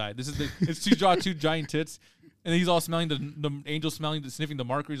enemy side. It's to draw 2 giant tits. And he's all smelling the angel sniffing the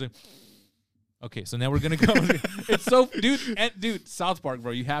marker. He's like, okay, so now we're gonna go. It's so, dude, South Park,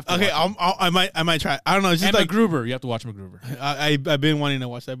 bro. You have to. Okay, I might try. I don't know. It's just and MacGruber, you have to watch MacGruber. I've been wanting to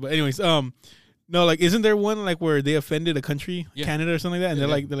watch that, but anyways, no, like, isn't there one like where they offended a country, Canada or something like that, and they're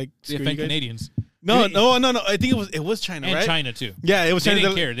like they offend Canadians. No. I think it was China, and right? China too. Yeah, it was China.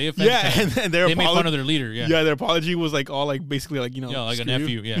 China. They didn't care. They offended. Yeah, and they made fun of their leader. Yeah, their apology was like all like basically like like a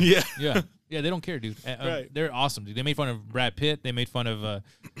nephew. Yeah. Yeah, they don't care, dude. Right. They're awesome, dude. They made fun of Brad Pitt. They made fun of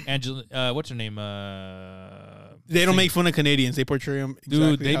Angela. What's her name? They don't make fun of Canadians. They portray them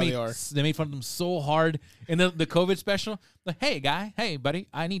exactly how they are. They made fun of them so hard. And the COVID special, like, hey, buddy,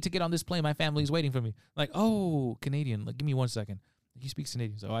 I need to get on this plane. My family's waiting for me. Like, oh, Canadian. Like, give me 1 second. He speaks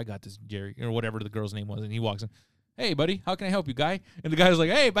Canadian. So I got this, Jerry, or whatever the girl's name was. And he walks in. Hey, buddy, how can I help you, guy? And the guy was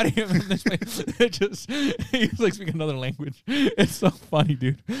like, hey, buddy. He's like speaking another language. It's so funny,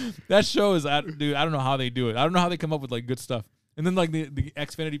 dude. That show is, dude, I don't know how they do it. I don't know how they come up with, like, good stuff. And then, like, the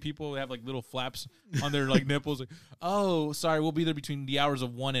Xfinity people have, like, little flaps on their, like, nipples. Like, oh, sorry, we'll be there between the hours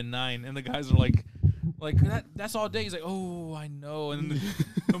of 1 and 9. And the guys are, like Like that's all day. He's like, oh, I know. And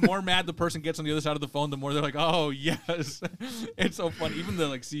the more mad the person gets on the other side of the phone, the more they're like, oh yes. It's so funny. Even the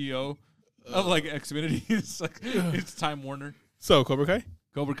like CEO of like Xfinity is like it's Time Warner. So Cobra Kai.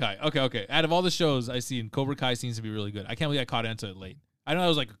 Cobra Kai. Okay. Out of all the shows I see, Cobra Kai seems to be really good. I can't believe I caught into it late. I know it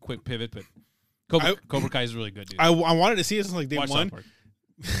was like a quick pivot, but Cobra Kai is really good, dude. I wanted to see it since like day Watch one. South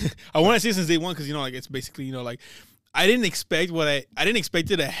Park. I wanted to see it since day one because like it's basically like I didn't expect I didn't expect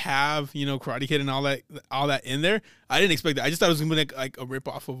it to have Karate Kid and all that in there. I didn't expect it. I just thought it was gonna be like a rip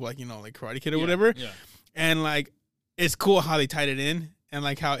off of like like Karate Kid or whatever. Yeah. And like it's cool how they tied it in and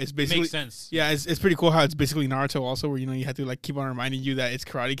like how it's basically makes sense. Yeah, it's pretty cool how it's basically Naruto also, where you have to like keep on reminding you that it's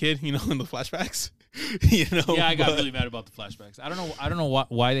Karate Kid, in the flashbacks. Yeah, I got really mad about the flashbacks. I don't know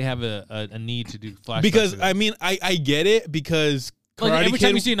why they have a need to do flashbacks. Because I mean I get it because. Like every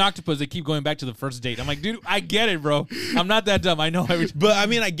time you see an octopus, they keep going back to the first date. I'm like, dude, I get it, bro. I'm not that dumb. I know everything. But I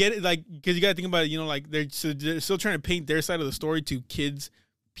mean, I get it, like, because you got to think about it. Like they're still trying to paint their side of the story to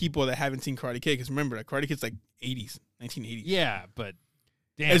people that haven't seen Karate Kid. Because remember, like Karate Kid's like 1980s. Yeah, but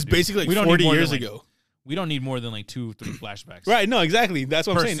damn, it's basically like 40 years ago. We don't need more than like 2 or 3 flashbacks. Right? No, exactly. That's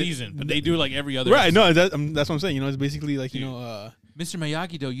what I'm saying. Per season, but they do like every other. Right? Episode. No, that's what I'm saying. It's basically like dude, Mr.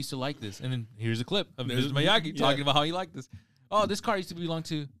 Miyagi though used to like this, and then here's a clip of Mr. Miyagi talking about how he liked this. Oh, this car used to belong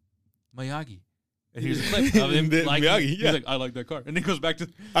to Miyagi. And here's a clip of him like Miyagi. He's like, I like that car. And then goes back to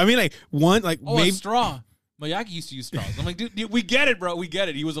I mean like maybe a straw. Miyagi used to use straws. I'm like, dude, we get it, bro. We get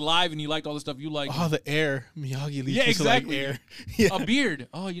it. He was alive and he liked all the stuff you like. Oh, the air. Miyagi used exactly. to like air. A beard.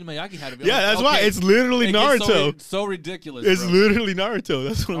 Oh, Miyagi had a beard. Yeah, that's why. It's literally Naruto. So ridiculous, It's bro. literally Naruto.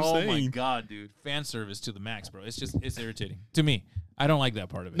 That's what I'm saying. Oh, my God, dude. Fan service to the max, bro. It's irritating. To me. I don't like that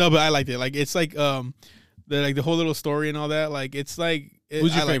part of it. No, but I liked it. Like, it's like, the whole little story and all that. Like, it's like.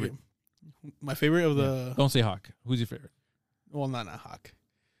 Who's your favorite? My favorite of the. Don't say Hawk. Who's your favorite? Well, not Hawk.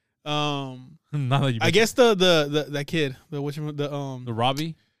 Not that you I guess that kid, the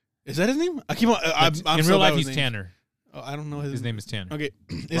Robbie. Is that his name? I keep on. I'm in so real bad life, with he's names. Tanner. Oh, I don't know his name is Tanner. Okay,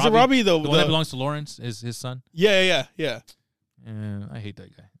 is it Robbie though? The one that belongs to Lawrence is his son. Yeah. I hate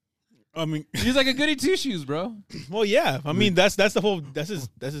that guy. I mean, he's like a goody two shoes, bro. Well, yeah. I mean, that's the whole. That's his.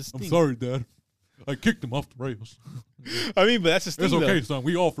 I'm sorry, Dad. I kicked him off the rails. I mean, but that's his thing. It's okay, though. son.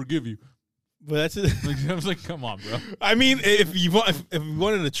 We all forgive you. But that's it. I was like, come on, bro. I mean, if you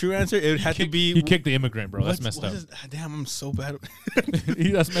wanted a true answer, it would have to be. He kicked the immigrant, bro. That's messed up. Damn, I'm so bad.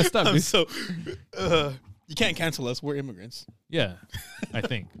 That's messed up. Dude. So, you can't cancel us. We're immigrants. Yeah, I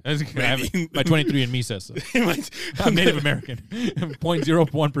think. My 23andMe says so. I'm Native American.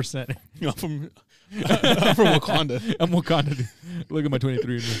 0.01%. I'm from Wakanda. I'm Wakanda. Dude. Look at my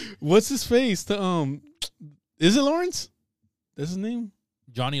 23andMe. What's his face? Is it Lawrence? That's his name.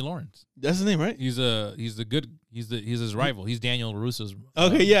 Johnny Lawrence. That's his name, right? He's his rival. He's Daniel LaRusso's.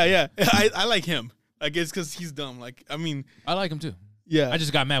 Okay, yeah. I like him. I guess because he's dumb. Like, I mean, I like him too. Yeah. I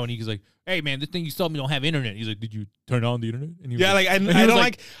just got mad when he was like, "Hey, man, this thing you sold me don't have internet." He's like, "Did you turn on the internet?" And he I don't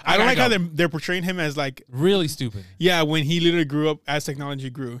like how they're portraying him as like really stupid. Yeah, when he literally grew up as technology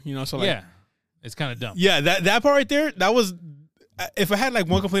grew, So like, yeah, it's kind of dumb. Yeah, that part right there. That was if I had like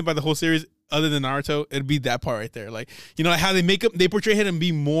one complaint about the whole series. Other than Naruto, it'd be that part right there. Like, like how they portray him and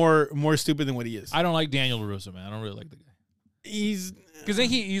be more stupid than what he is. I don't like Daniel LaRusso, man. I don't really like the guy. Because then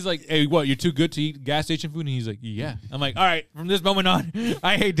he's like, "Hey, what? You're too good to eat gas station food?" And he's like, "Yeah." I'm like, "All right, from this moment on,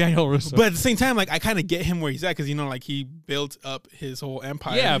 I hate Daniel LaRusso." But at the same time, like I kind of get him where he's at because like he built up his whole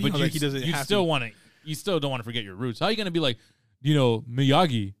empire. Yeah, but like, he doesn't. You still don't want to forget your roots. How are you gonna be like?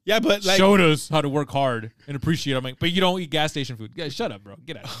 Miyagi. Yeah, but like showed us how to work hard and appreciate. I'm like, but you don't eat gas station food. Guys, shut up, bro.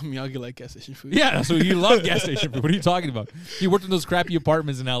 Get out. Miyagi like gas station food. Yeah, so he loved gas station food. What are you talking about? He worked in those crappy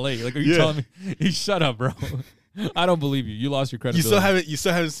apartments in LA. Like, are you telling me? Shut up, bro. I don't believe you. You lost your credibility. You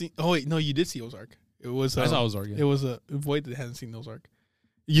still haven't seen. Oh wait, no, you did see Ozark. It was. I saw Ozark. Yeah. It was a Void that hasn't seen Ozark.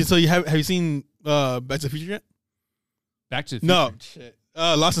 Have you seen Back to the Future yet? Back to the Future. No. Shit.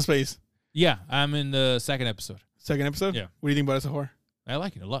 Lost in Space. Yeah, I'm in the second episode. Second episode? Yeah. What do you think about it so far? I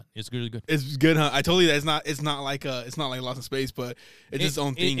like it a lot. It's really good. It's good, huh? I told you that it's not like Lost in Space, but it's its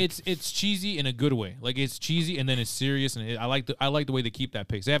own thing. It's cheesy in a good way. Like it's cheesy and then it's serious, and I like the way they keep that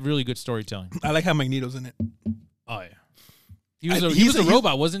pace. They have really good storytelling. I like how Magneto's in it. Oh yeah, he was a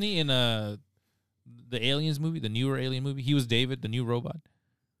robot, wasn't he? In the Aliens movie, the newer Alien movie, he was David, the new robot.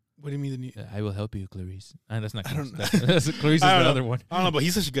 What do you mean the new? I will help you, Clarice. That's not. Clarice. I don't know. Clarice is the other one. I don't know, but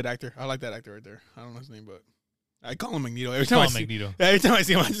he's such a good actor. I like that actor right there. I don't know his name, but. I call him Magneto every time I see him. Every time I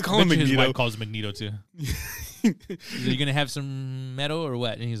see him, I just call him Magneto. His wife calls him Magneto too. Are you gonna have some metal or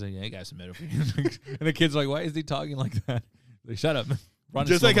what? And he's like, "Yeah, I got some metal for you." And the kid's like, "Why is he talking like that?" Like, shut up.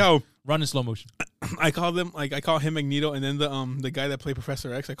 Just like how run in slow motion. I call him Magneto, and then the guy that played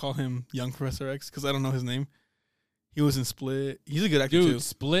Professor X, I call him Young Professor X because I don't know his name. He was in Split. He's a good actor too.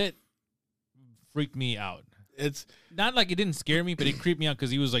 Split freaked me out. It's not like it didn't scare me, but it creeped me out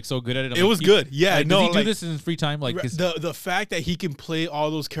because he was like so good at it. It was good. Yeah, like, no. Does he do this in his free time? Like the fact that he can play all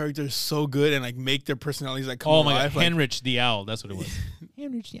those characters so good and like make their personalities like come oh alive. my god, like, Henrich the Owl. That's what it was.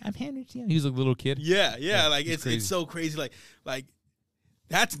 I'm Henrich the Owl. He was a little kid. Yeah. Like it's so crazy. Like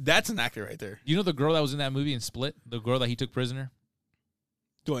that's an actor right there. You know the girl that was in that movie in Split? The girl that he took prisoner?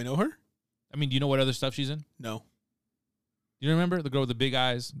 Do I know her? I mean, do you know what other stuff she's in? No. You remember the girl with the big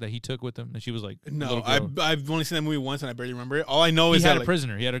eyes that he took with him? And she was like, no, I've only seen that movie once and I barely remember it. All I know is he had that a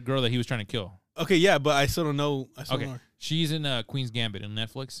prisoner. He had a girl that he was trying to kill. Okay, yeah, but I still don't know. Okay, she's in Queen's Gambit on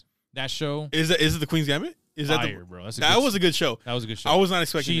Netflix. That show is it the Queen's Gambit? Is fire, that bro? That was a good show. That was a good show. I was not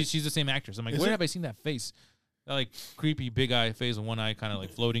expecting. She's the same actress. I'm like, where have I seen that face? That like creepy big eye face and one eye kind of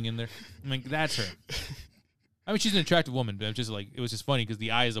like floating in there. I'm like, that's her. I mean, she's an attractive woman, but it was just funny because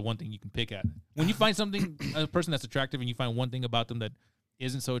the eye is the one thing you can pick at. When you find a person that's attractive, and you find one thing about them that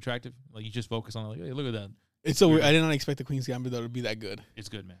isn't so attractive, like you just focus on, like, hey, look at that. It's so weird. I did not expect the Queen's Gambit though to be that good. It's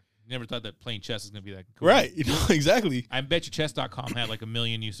good, man. You never thought that playing chess is gonna be that cool. Right? Exactly. I bet you chess.com had like 1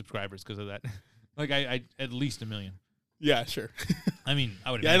 million new subscribers because of that. Like I at least 1 million. Yeah, sure. I mean,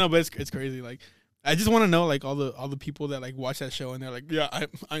 I would. Yeah, I know, but it's crazy. Like, I just want to know like all the people that like watch that show and they're like, yeah,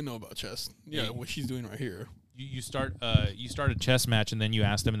 I know about chess. Yeah, what she's doing right here. You start a chess match and then you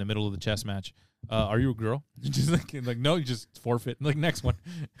ask them in the middle of the chess match, are you a girl? Just like no, you just forfeit. Like next one,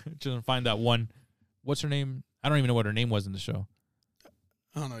 just find that one. What's her name? I don't even know what her name was in the show.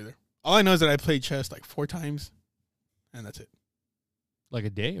 I don't know either. All I know is that I played chess like 4 times, and that's it. Like a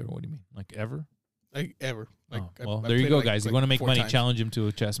day, or what do you mean? Like ever? Like ever. Like well, there you go, like, guys. You want to make money? Times. Challenge him to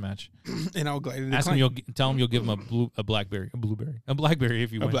a chess match. And I'll gladly ask him. Tell him you'll give him a blackberry if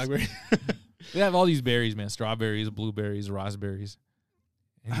you win. A blackberry. They have all these berries, man. Strawberries, blueberries, raspberries.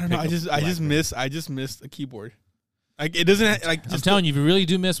 I don't know. I just missed a keyboard. Like it doesn't like. I'm telling you, if you really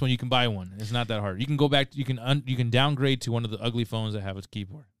do miss one, you can buy one. It's not that hard. You can go back. You can downgrade to one of the ugly phones that have a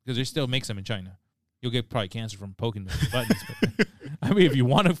keyboard because they still make some in China. You'll get probably cancer from poking the buttons. But, I mean, if you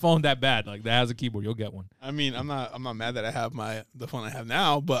want a phone that bad, like that has a keyboard, you'll get one. I mean, I'm not mad that I have the phone I have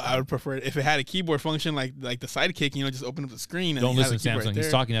now, but I would prefer it if it had a keyboard function like the Sidekick. Just open up the screen. And don't listen to Samsung. Right,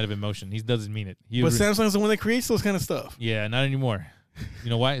 he's talking out of emotion. He doesn't mean it. But Samsung's the one that creates those kind of stuff. Yeah, not anymore. You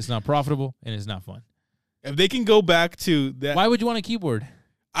know why? It's not profitable and it's not fun. If they can go back to that, why would you want a keyboard?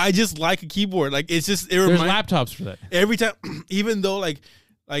 I just like a keyboard. Like it's just there's laptops for that. Every time, even though like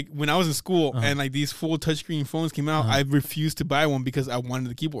when I was in school and like these full touchscreen phones came out, I refused to buy one because I wanted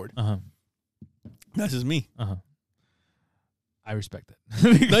the keyboard. That's just me. I respect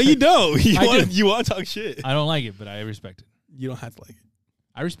that. No, you don't. You want to talk shit. I don't like it, but I respect it. You don't have to like it.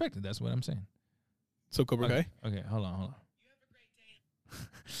 I respect it. That's what I'm saying. So Cobra Kai. Okay, hold on. You have a great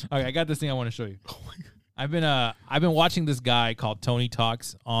day. Okay, I got this thing I want to show you. Oh my God. I've been watching this guy called Tony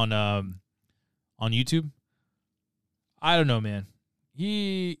Talks on YouTube. I don't know, man.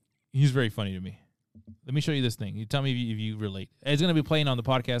 He's very funny to me. Let me show you this thing. You tell me if you relate. It's going to be playing on the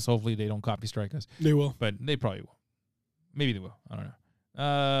podcast. Hopefully they don't copy strike us. They will. But they probably will. Maybe they will. I don't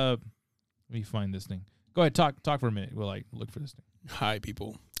know. Let me find this thing. Go ahead. Talk for a minute. We'll look for this thing. Hi,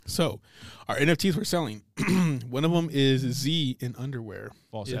 people. So our NFTs we're selling. One of them is Z in underwear.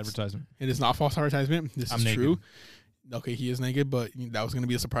 False advertisement. It is not false advertisement. This is naked. True. Okay, he is naked, but that was going to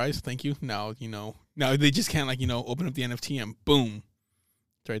be a surprise. Thank you. Now, now they just can't open up the NFT and boom.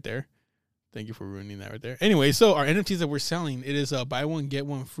 It's right there. Thank you for ruining that right there. Anyway, so our NFTs that we're selling, it is a buy one, get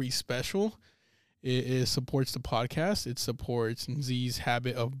one free special. It supports the podcast. It supports Z's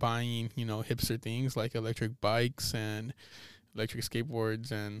habit of buying, hipster things like electric bikes and electric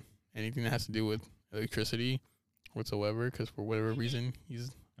skateboards and anything that has to do with electricity whatsoever, because for whatever reason,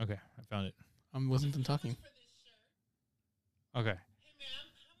 he's... Okay, I found it. I wasn't done talking. Okay.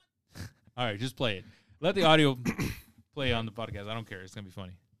 All right, just play it. Let the audio play on the podcast. I don't care. It's going to be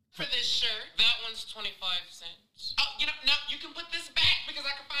funny. For this shirt, that one's 25 cents. Oh, no, you can put this back because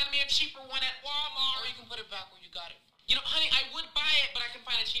I can find me a cheaper one at Walmart. Or you can put it back where you got it from. Honey, I would buy it, but I can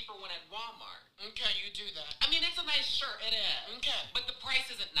find a cheaper one at Walmart. Okay, you do that. I mean, it's a nice shirt. It is. Okay. But the price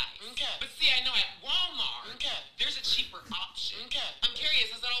isn't nice. Okay. But see, I know at Walmart, there's a cheaper option. Okay. I'm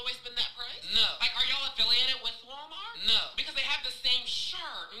curious, has that always been that price? No. Like, are y'all affiliated with Walmart? No. Because they have the same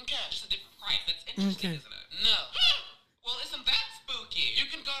shirt. Okay. Just a different price. That's interesting, isn't it? No. Well, isn't that spooky? You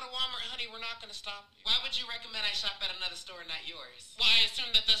can go to Walmart, honey. We're not going to stop you. Why would you recommend I shop at another store, not yours? Well, I assume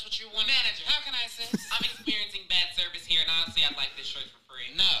that that's what you want. Manager, how can I assist? I'm experiencing bad service here, and honestly, I'd like this shirt for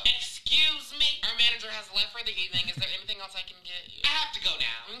free. No. Excuse me? Our manager has left for the evening. Is there anything else I can get you? I have to go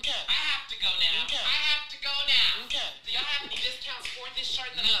now. Okay. I have to go. go now. Okay. I have to go now. Okay. Do y'all have any discounts for this shirt?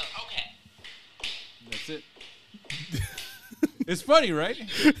 Okay. That's it. It's funny, right?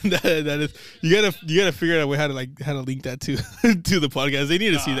 that is you gotta figure out a way how to link that to to the podcast. They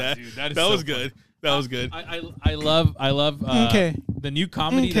need to see that. Dude, that so was funny. good. That was good. I love Okay. the new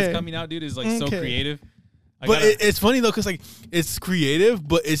comedy that's Okay. coming out, dude, is like so Okay. creative. But it's funny though, cause like it's creative,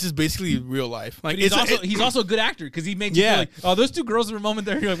 but it's just basically real life. Like But he's also a good actor because he makes you feel like, oh, those two girls for a moment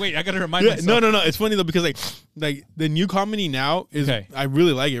there. You're like, wait, I gotta remind myself. No. It's funny though because like the new comedy now is I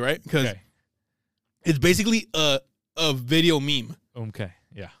really like it, right? Because it's basically a video meme. Okay.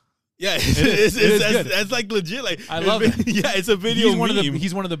 Yeah. Yeah, It is good. That's like legit. Like I love it. Yeah, it's a video meme.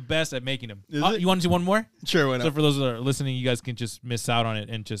 He's one of the best at making them. Is it? You want to see one more? Sure, why not? So for those that are listening, you guys can just miss out on it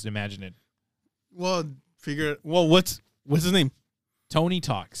and just imagine it. Well, what's his name? Tony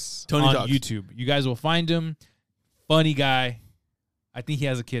Talks Tony on Talks. YouTube. You guys will find him. Funny guy. I think he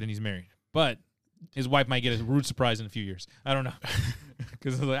has a kid and he's married, but his wife might get a rude surprise in a few years. I don't know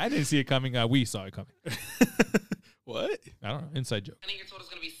because I didn't see it coming. We saw it coming. What? I don't know. Inside joke. I think your total's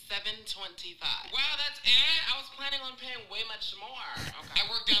gonna be $725. Wow, that's it? I was planning on paying way much more. Okay. I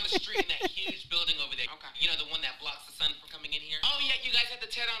work down the street in that huge building over there. Okay. You know, the one that blocks the sun from coming in here? Oh, yeah, you guys had to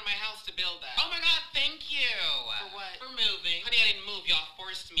tear down my house to build that. Oh, my God, thank you. For what? For moving. Honey, I didn't move. Y'all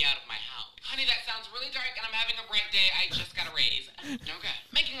forced me out of my house. Honey, that sounds really dark, and I'm having a bright day. I just got a raise. Okay.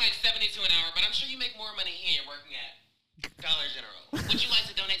 Making like $72 an hour, but I'm sure you make more money here working at Dollar General. Would you like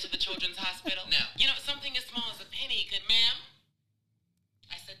to donate to the Children's Hospital? No. You know, something as small as a penny could, ma'am.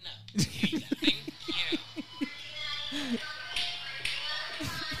 I said no. Here you go. Thank you.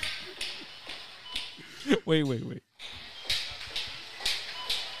 Wait.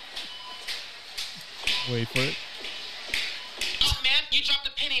 Wait for it. Oh, ma'am, you dropped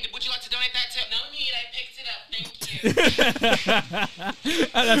a penny. Would you like to donate that too? No need. I picked it up. Thank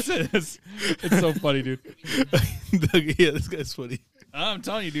you. That's it. It's so funny, dude. Yeah, this guy's funny. I'm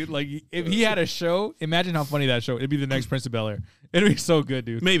telling you, dude. Like, if he had a show, imagine how funny that show. It'd be the next Prince of Bel-Air. It'd be so good,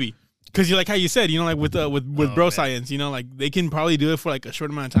 dude. Maybe. Because you like how you said, you know, like with bro science, you know, like they can probably do it for like a short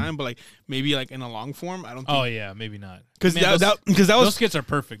amount of time, but like maybe like in a long form, I don't think. Oh yeah, maybe not. Because that was those skits are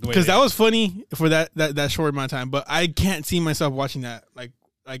perfect. Because that was funny for that short amount of time, but I can't see myself watching that like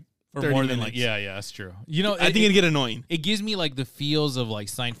for 30 more than minutes. like yeah, that's true. You know, I think it'd get annoying. It gives me like the feels of like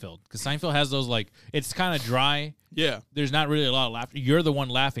Seinfeld because Seinfeld has those like it's kind of dry. Yeah, there's not really a lot of laughter. You're the one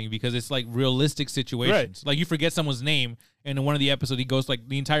laughing because it's like realistic situations. Right. Like you forget someone's name, and in one of the episodes, he goes like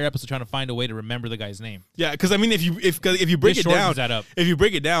the entire episode trying to find a way to remember the guy's name. Yeah, because I mean, if you break it down, if you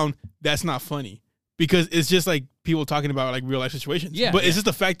break it down, that's not funny because it's just like people talking about like real life situations. Yeah, but it's just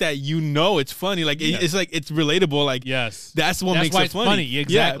the fact that you know it's funny. Like it's like it's relatable. Like that's what makes it funny.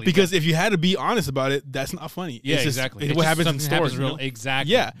 Exactly. Yeah, because if you had to be honest about it, that's not funny. Yeah, it's just, exactly. It's what happens in stores.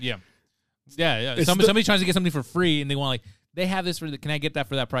 Exactly. Yeah. Somebody tries to get something for free and they want like they have this can I get that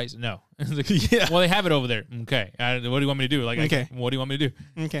for that price? No. Like, yeah. Well, they have it over there. Okay. What do you want me to do? Like, okay. What do you want me to do?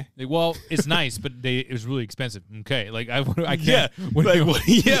 Okay. Like, well, it's nice, but it was really expensive. Okay. Like I can't. Yeah. What do you want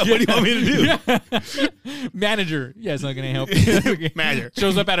me to do? Yeah. Manager. Yeah, it's not gonna help you. Manager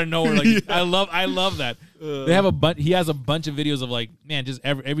shows up out of nowhere. Like I love that. They have he has a bunch of videos of like man, just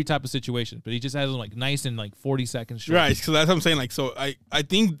every type of situation, but he just has them like nice and like 40 seconds short. Right. So that's what I'm saying. Like, so I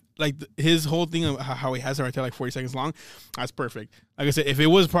think like his whole thing of how he has it right there, like 40 seconds long, that's perfect. Like I said, if it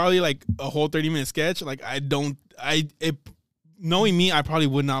was probably like a whole 30-minute sketch, like knowing me, I probably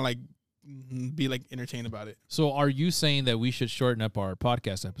would not like be like entertained about it. So are you saying that we should shorten up our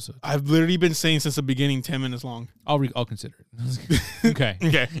podcast episodes? I've literally been saying since the beginning 10 minutes long. I'll consider it. Okay.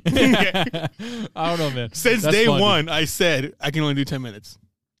 Okay. I don't know, man. Since That's day fun, one, I said I can only do 10 minutes.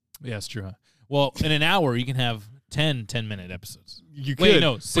 Yeah, it's true. Huh? Well, in an hour, you can have 10-minute episodes. You could, Wait,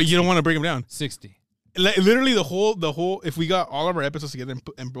 no, but you don't want to break them down. 60. Literally the whole. If we got all of our episodes together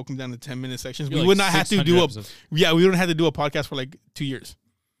and broke them down to 10-minute sections, we like would not have to do episodes. we wouldn't have to do a podcast for like 2 years.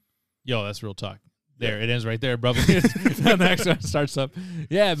 Yo, that's real talk. There, it ends right there, brother. The next one starts up.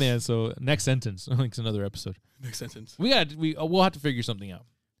 Yeah, man. So next sentence. I think it's another episode. Next sentence. We'll have to figure something out.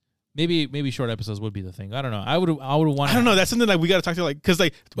 Maybe short episodes would be the thing. I don't know. I would want. I don't know. That's something like we got to talk to, like, because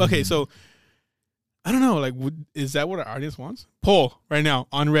like okay, so I don't know, like is that what our audience wants? Poll right now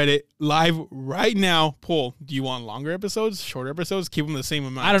on Reddit, live right now. Poll: do you want longer episodes, shorter episodes? Keep them the same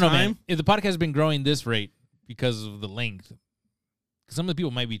amount. I don't know, of time? man. If the podcast has been growing this rate because of the length, some of the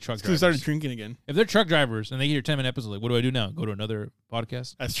people might be truck drivers. We started drinking again. If they're truck drivers and they hear 10-minute episodes, like, what do I do now? Go to another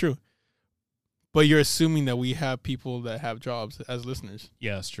podcast? That's true. But you're assuming that we have people that have jobs as listeners.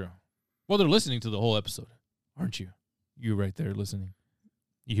 Yeah, that's true. Well, they're listening to the whole episode, aren't you? You right there listening.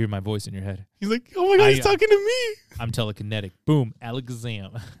 You hear my voice in your head. He's like, oh my God, he's talking to me. I'm telekinetic. Boom.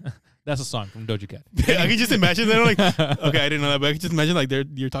 Alakazam. That's a song from Doja Cat. I can just imagine they're like, okay, I didn't know that, but I can just imagine like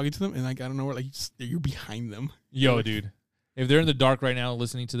you're talking to them and like I don't know where like you're behind them. Yo, dude. If they're in the dark right now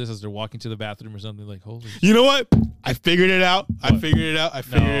listening to this as they're walking to the bathroom or something, like, holy shit. You know what? I figured it out. What? I figured it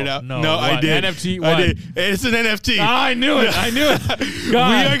out. No, I what? did. NFT, I what? did. It's an NFT. I knew it.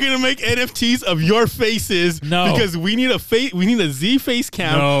 God. We are gonna make NFTs of your faces. No. Because we need a Z face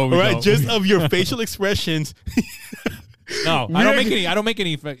cam. No, we right? don't. Just of your facial expressions. No, I don't make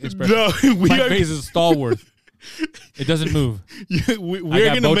any expressions. No, My face is stalwart. It doesn't move. We're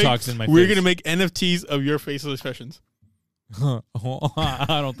got Botox in my We're face. gonna make NFTs of your facial expressions. I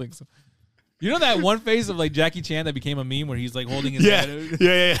don't think so. You know that one face of like Jackie Chan that became a meme where he's like holding his head?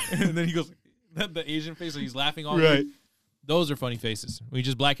 Yeah. And then he goes, the Asian face where he's laughing all Right. Those are funny faces. We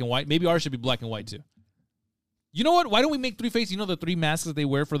just black and white. Maybe ours should be black and white too. You know what? Why don't we make 3 faces? You know the 3 masks that they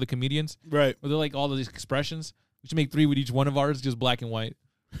wear for the comedians? Right. Where they're like all of these expressions? We should make 3 with each one of ours, just black and white.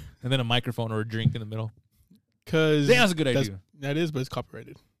 And then a microphone or a drink in the middle. Because That's a good idea. That is, but it's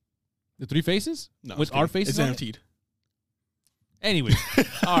copyrighted. The 3 faces? No, With our faces it's on it? NFT'd. Anyway,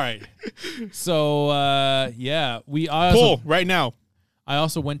 all right. So, yeah, we Pull right now. I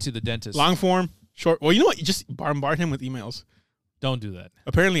also went to the dentist. Long form, short. Well, you know what? You just bombard him with emails. Don't do that.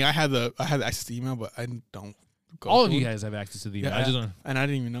 Apparently, I had the access to email, but I don't. Go All of through you it. guys have access to the email. Yeah, I just don't. and I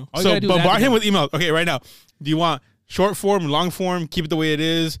didn't even know. All you So gotta do is bombard add him them. with emails. Okay, right now. Do you want short form, long form? Keep it the way it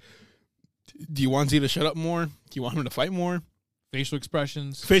is. Do you want Z to shut up more? Do you want him to fight more? Facial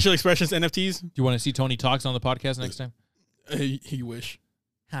expressions. Facial expressions, NFTs. Do you want to see Tony Talks on the podcast next time? He wish.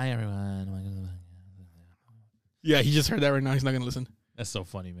 Hi, everyone. Yeah, he just heard that right now. He's not gonna listen. That's so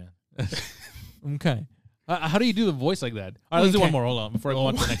funny, man. Okay. How do you do the voice like that? All right, let's do Okay. one more. Hold on before I go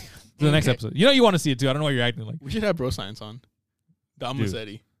on to the next episode. You know you want to see it too. I don't know why you're acting like. We should have bro science on. The Dude.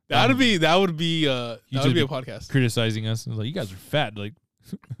 Amazetti. That would be a podcast. Criticizing us. Like, you guys are fat. Like,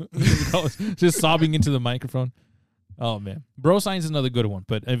 just sobbing into the microphone. Oh, man. Bro science is another good one.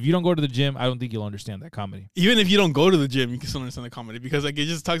 But if you don't go to the gym, I don't think you'll understand that comedy. Even if you don't go to the gym, you can still understand the comedy because like it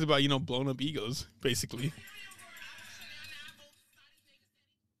just talks about blown up egos basically.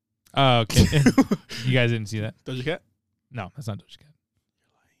 Okay. You guys didn't see that? Doja Cat. No, that's not Doja Cat.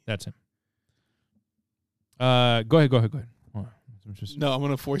 That's him. Go ahead. Hold on. No, I'm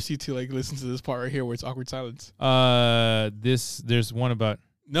gonna force you to like listen to this part right here where it's awkward silence. There's one about.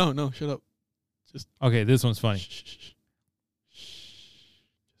 No, shut up. Okay, this one's funny. Shh, shh, shh.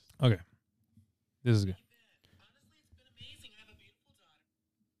 Okay, this is good. Honestly, it's been amazing. I have a beautiful daughter.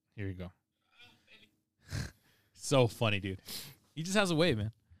 Here you go. So funny, dude. He just has a way,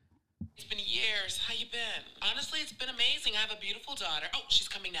 man. It's been years. How you been? Honestly, it's been amazing. I have a beautiful daughter. Oh, she's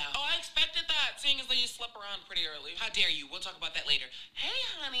coming now. Oh, I expected that, seeing as though you slept around pretty early. How dare you? We'll talk about that later. Hey,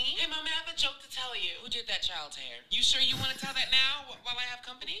 honey. Hey, Mom, I have a joke to tell you. Who did that child's hair? You sure you want to tell that now while I have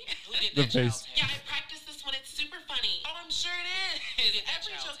company? Who did The that child's face. hair? Yeah, I practiced this one. It's super funny. Oh, I'm sure it is.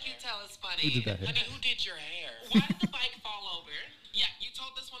 Every joke you tell is funny. Who did that hair? Honey, who did your hair? Why did the bike fall over? Yeah, you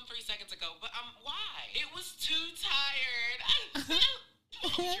told this one 3 seconds ago, but why? It was too tired.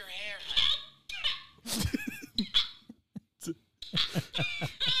 What was your hair, honey?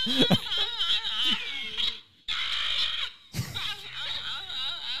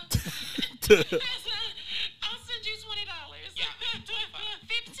 I'll send you $20. Yeah, 25.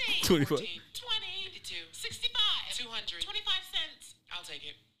 15. 25. 14, 20. 52. 65. 200. 25 cents. I'll take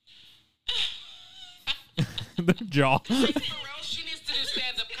it. The jaw. She needs to do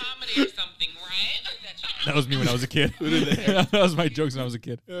stand-up comedy or something, right? That was me when I was a kid. That was my jokes when I was a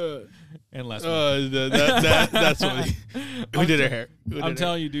kid. And last one. That's funny. Who did her hair? I'm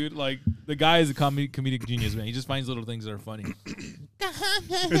telling you, dude, like, the guy is a comedic genius, man. He just finds little things that are funny.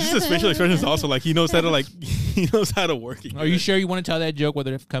 It's just his facial expressions also like he knows how to work it. Are you sure you want to tell that joke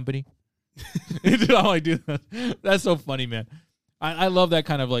whether it's company? Dude, I'm like, dude, that's so funny, man. I love that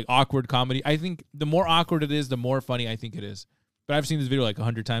kind of like awkward comedy. I think the more awkward it is, the more funny I think it is. But I've seen this video like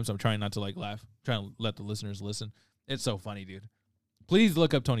 100 times, so I'm trying not to like laugh. I'm trying to let the listeners listen. It's so funny, dude. Please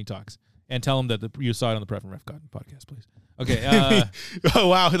look up Tony Talks and tell him that you saw it on the Pref Ref podcast, please. Okay. Oh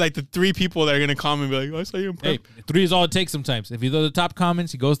wow! Like the 3 people that are gonna comment and be like, "I saw you in Hey, Prep." 3 is all it takes sometimes. If you go to the top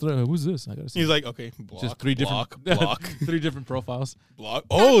comments, he goes through. Who's this? I gotta see. He's like, "Okay, block, Just 3 different block, 3 different profiles. block."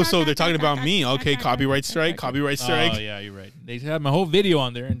 Oh, so they're talking about me. Okay, copyright strike. Oh Copyright yeah, you're right. They had my whole video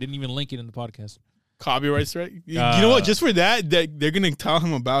on there and didn't even link it in the podcast. Copyright strike. You know what? Just for that they're gonna tell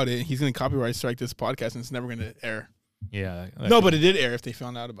him about it. He's gonna copyright strike this podcast, and it's never gonna air. Yeah. No, but it did air if they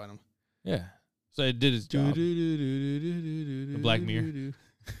found out about him. Yeah. So it did its job. The Black Mirror.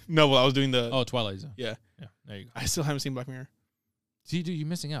 No, well, I was doing the. Oh, Twilight Zone. Yeah. Yeah. There you go. I still haven't seen Black Mirror. See, dude, you're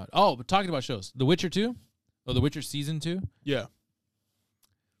missing out. Oh, but talking about shows, The Witcher 2, or The Witcher Season 2. Yeah.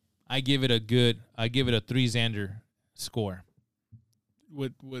 I give it a 3 Xander score.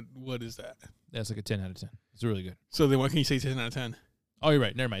 What is that? That's like a 10 out of 10. It's really good. So then why can't you say 10 out of 10? Oh, you're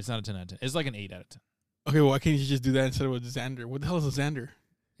right. Never mind. It's not a 10 out of 10. It's like an 8 out of 10. Okay, well, why can't you just do that instead of with Xander? What the hell is a Xander?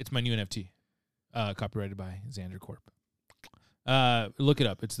 It's my new NFT, copyrighted by Xander Corp. Look it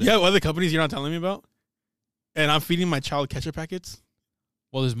up. It's there. Yeah, other companies you're not telling me about? And I'm feeding my child ketchup packets?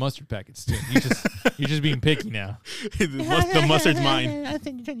 Well, there's mustard packets too. You're just being picky now. The mustard's mine. I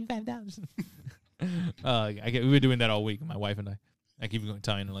think $25. We've been doing that all week, my wife and I. I keep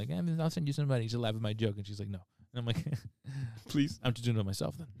telling her, like, I'll send you somebody. She'll laugh at my joke. And she's like, no. And I'm like, please. I'm just doing it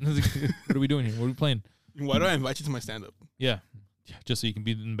myself then. What are we doing here? What are we playing? Why do I invite you to my stand-up? Yeah. Just so you can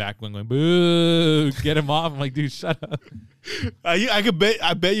be in the back going, boo, get him off. I'm like, dude, shut up.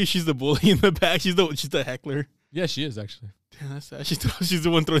 I bet you she's the bully in the back. She's the heckler. Yeah, she is actually. Damn, that's sad. She's the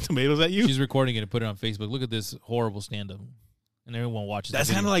one throwing tomatoes at you. She's recording it and put it on Facebook. Look at this horrible stand-up. And everyone watches.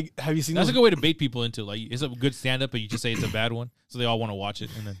 That's kind of like, have you seen? That's a good way to bait people into, like, it's a good stand-up, but you just say it's a bad one, so they all want to watch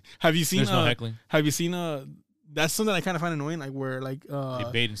it. And then have you seen? There's no heckling. Have you seen? That's something I kind of find annoying, like where like they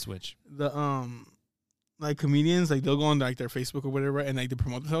bait and switch. The like comedians, like they'll go on like their Facebook or whatever, and like they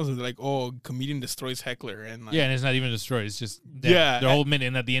promote themselves, and they're like, "Oh, comedian destroys heckler," and like, yeah, and it's not even destroyed. It's just their whole minute,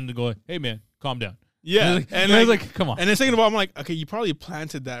 and at the end they go, "Hey man, calm down." Yeah, and I was like, "Come on." And then second of all, I'm like, okay, you probably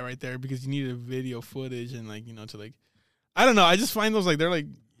planted that right there because you needed video footage and like to like, I don't know. I just find those like they're like,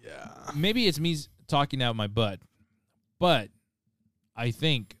 yeah. Maybe it's me talking out my butt, but I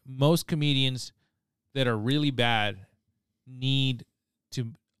think most comedians that are really bad need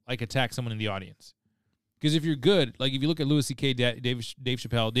to like attack someone in the audience. Because if you're good, like if you look at Louis C.K., Dave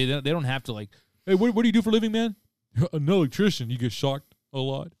Chappelle, they don't have to like, hey, what do you do for a living, man? An electrician. You get shocked a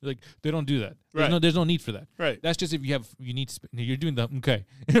lot. Like they don't do that. There's no need for that. Right. That's just if you need to. You're doing the okay.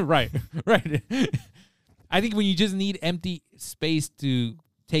 right. I think when you just need empty space to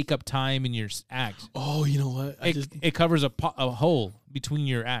take up time in your act. Oh, you know what? It covers a hole between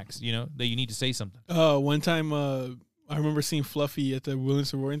your acts. That you need to say something. One time. I remember seeing Fluffy at the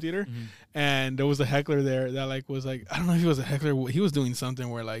Williams Memorial Theater, and there was a heckler there that like was like, I don't know if he was a heckler. He was doing something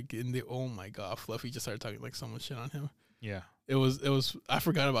where like oh my god, Fluffy just started talking like so much shit on him. Yeah, it was. I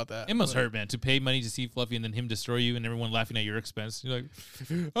forgot about that. It must hurt, man, to pay money to see Fluffy and then him destroy you and everyone laughing at your expense. You're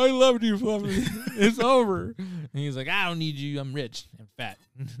like, I loved you, Fluffy. It's over. And he's like, I don't need you. I'm rich and fat.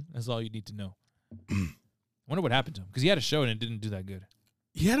 That's all you need to know. I wonder what happened to him because he had a show and it didn't do that good.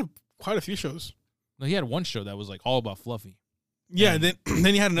 He had quite a few shows. No, he had one show that was like all about Fluffy. Yeah, and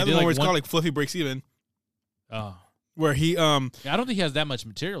then he had another one where it's called like Fluffy Breaks Even. Oh, where he I don't think he has that much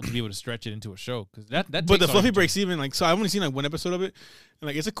material to be able to stretch it into a show because that. But the Fluffy Breaks Even, like, so I've only seen like one episode of it, and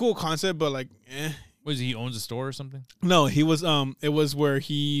like it's a cool concept, but like, Was he owns a store or something? No, he was it was where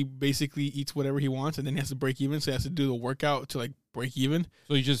he basically eats whatever he wants, and then he has to break even, so he has to do the workout to like break even.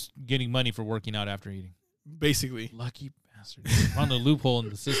 So he's just getting money for working out after eating. Basically, lucky. On the loophole in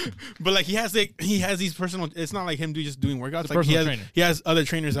the system, but like he has these personal. It's not like him just doing workouts. Like he has other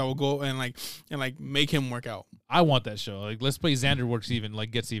trainers that will go and make him work out. I want that show. Like let's play Xander works even, like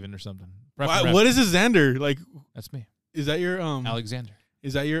gets even or something. What is a Xander? Like that's me. Is that your Alexander?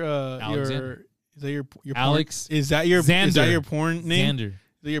 Is that your Alexander? Is that your Alex? Porn? Is that your Xander. Is that your porn name? Xander. Is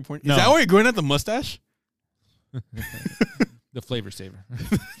that your porn? No. Is that where you're growing out the mustache? The flavor saver.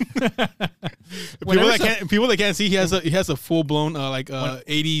 People that can't see, he has a full blown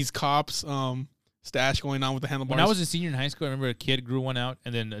 80s cops stash going on with the handlebars. When I was a senior in high school, I remember a kid grew one out,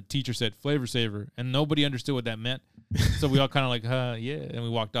 and then a teacher said flavor saver, and nobody understood what that meant. So we all kind of like, yeah, and we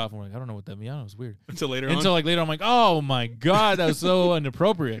walked off, and we're like, I don't know what that means. I don't know, it was weird. Until later, I'm like, oh my god, that was so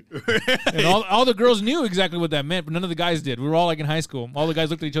inappropriate. Right. And all the girls knew exactly what that meant, but none of the guys did. We were all like in high school. All the guys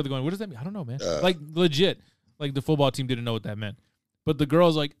looked at each other, going, "What does that mean?" I don't know, man. Like legit. Like the football team didn't know what that meant. But the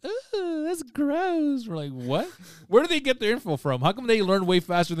girls like, oh, that's gross. We're like, what? Where do they get their info from? How come they learn way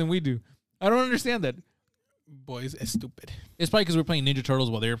faster than we do? I don't understand that. Boys, it's stupid. It's probably because we're playing Ninja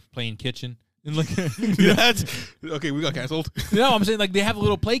Turtles while they're playing Kitchen. And like, that's okay. We got canceled. No, I'm saying like they have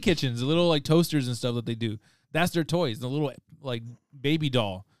little play kitchens, the little like toasters and stuff that they do. That's their toys. The little like baby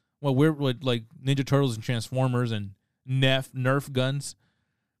doll. Well, we're with like Ninja Turtles and Transformers and Nerf guns.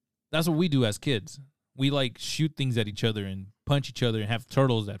 That's what we do as kids. We like shoot things at each other and punch each other and have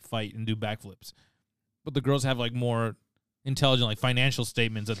turtles that fight and do backflips. But the girls have like more intelligent like financial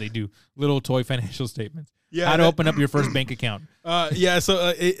statements that they do. Little toy financial statements. Yeah. How to open up your first bank account. Yeah.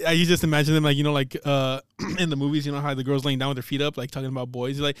 So you just imagine them like, in the movies, how the girls laying down with their feet up, like talking about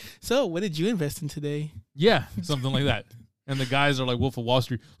boys. You're like, so what did you invest in today? Yeah. Something like that. And the guys are like Wolf of Wall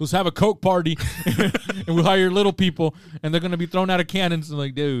Street. Let's have a Coke party, and we'll hire little people, and they're going to be thrown out of cannons. And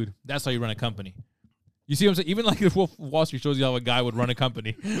like, dude, that's how you run a company. You see what I'm saying? Even like if Wolf of Wall Street shows you how a guy would run a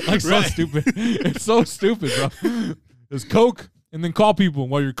company. Like, so Right. stupid. It's so stupid, bro. There's Coke, and then call people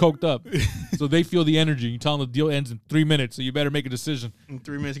while you're coked up. So they feel the energy. You tell them the deal ends in 3 minutes, so you better make a decision. In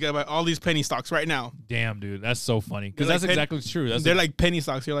 3 minutes, you got to buy all these penny stocks right now. Damn, dude. That's so funny. Because They're that's like exactly true. That's They're like penny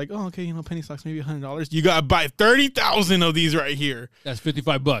stocks. You're like, oh, okay, penny stocks, maybe $100. You got to buy 30,000 of these right here. that's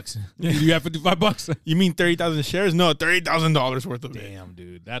 $55. You have $55. You mean 30,000 shares? No, $30,000 worth of it. Damn,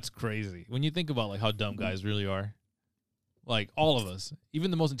 dude. That's crazy. When you think about like how dumb guys really are. Like all of us. Even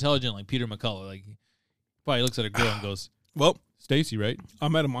the most intelligent, like Peter McCullough, like he probably looks at a girl and goes, Well, Stacy, right?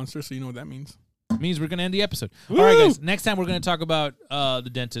 I'm at a monster, so you know what that means. Means we're gonna end the episode. Woo! All right, guys. Next time we're gonna talk about the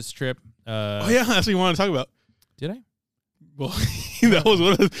dentist trip. Oh, yeah, that's what you want to talk about. Did I? Well, that was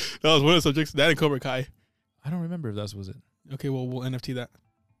one of the subjects. That and Cobra Kai. I don't remember if that was it. Okay, well, we'll NFT that.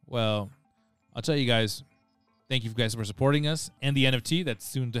 Well, I'll tell you guys. Thank you guys for supporting us and the NFT that's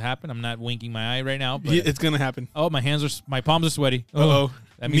soon to happen. I'm not winking my eye right now, but Yeah, it's going to happen. oh, my palms are sweaty. Uh-oh.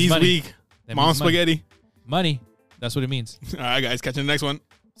 That means Knees money. weak. That Mom means money. spaghetti. Money. That's what it means. All right, guys. Catch you in the next one.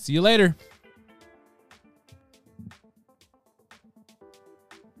 See you later.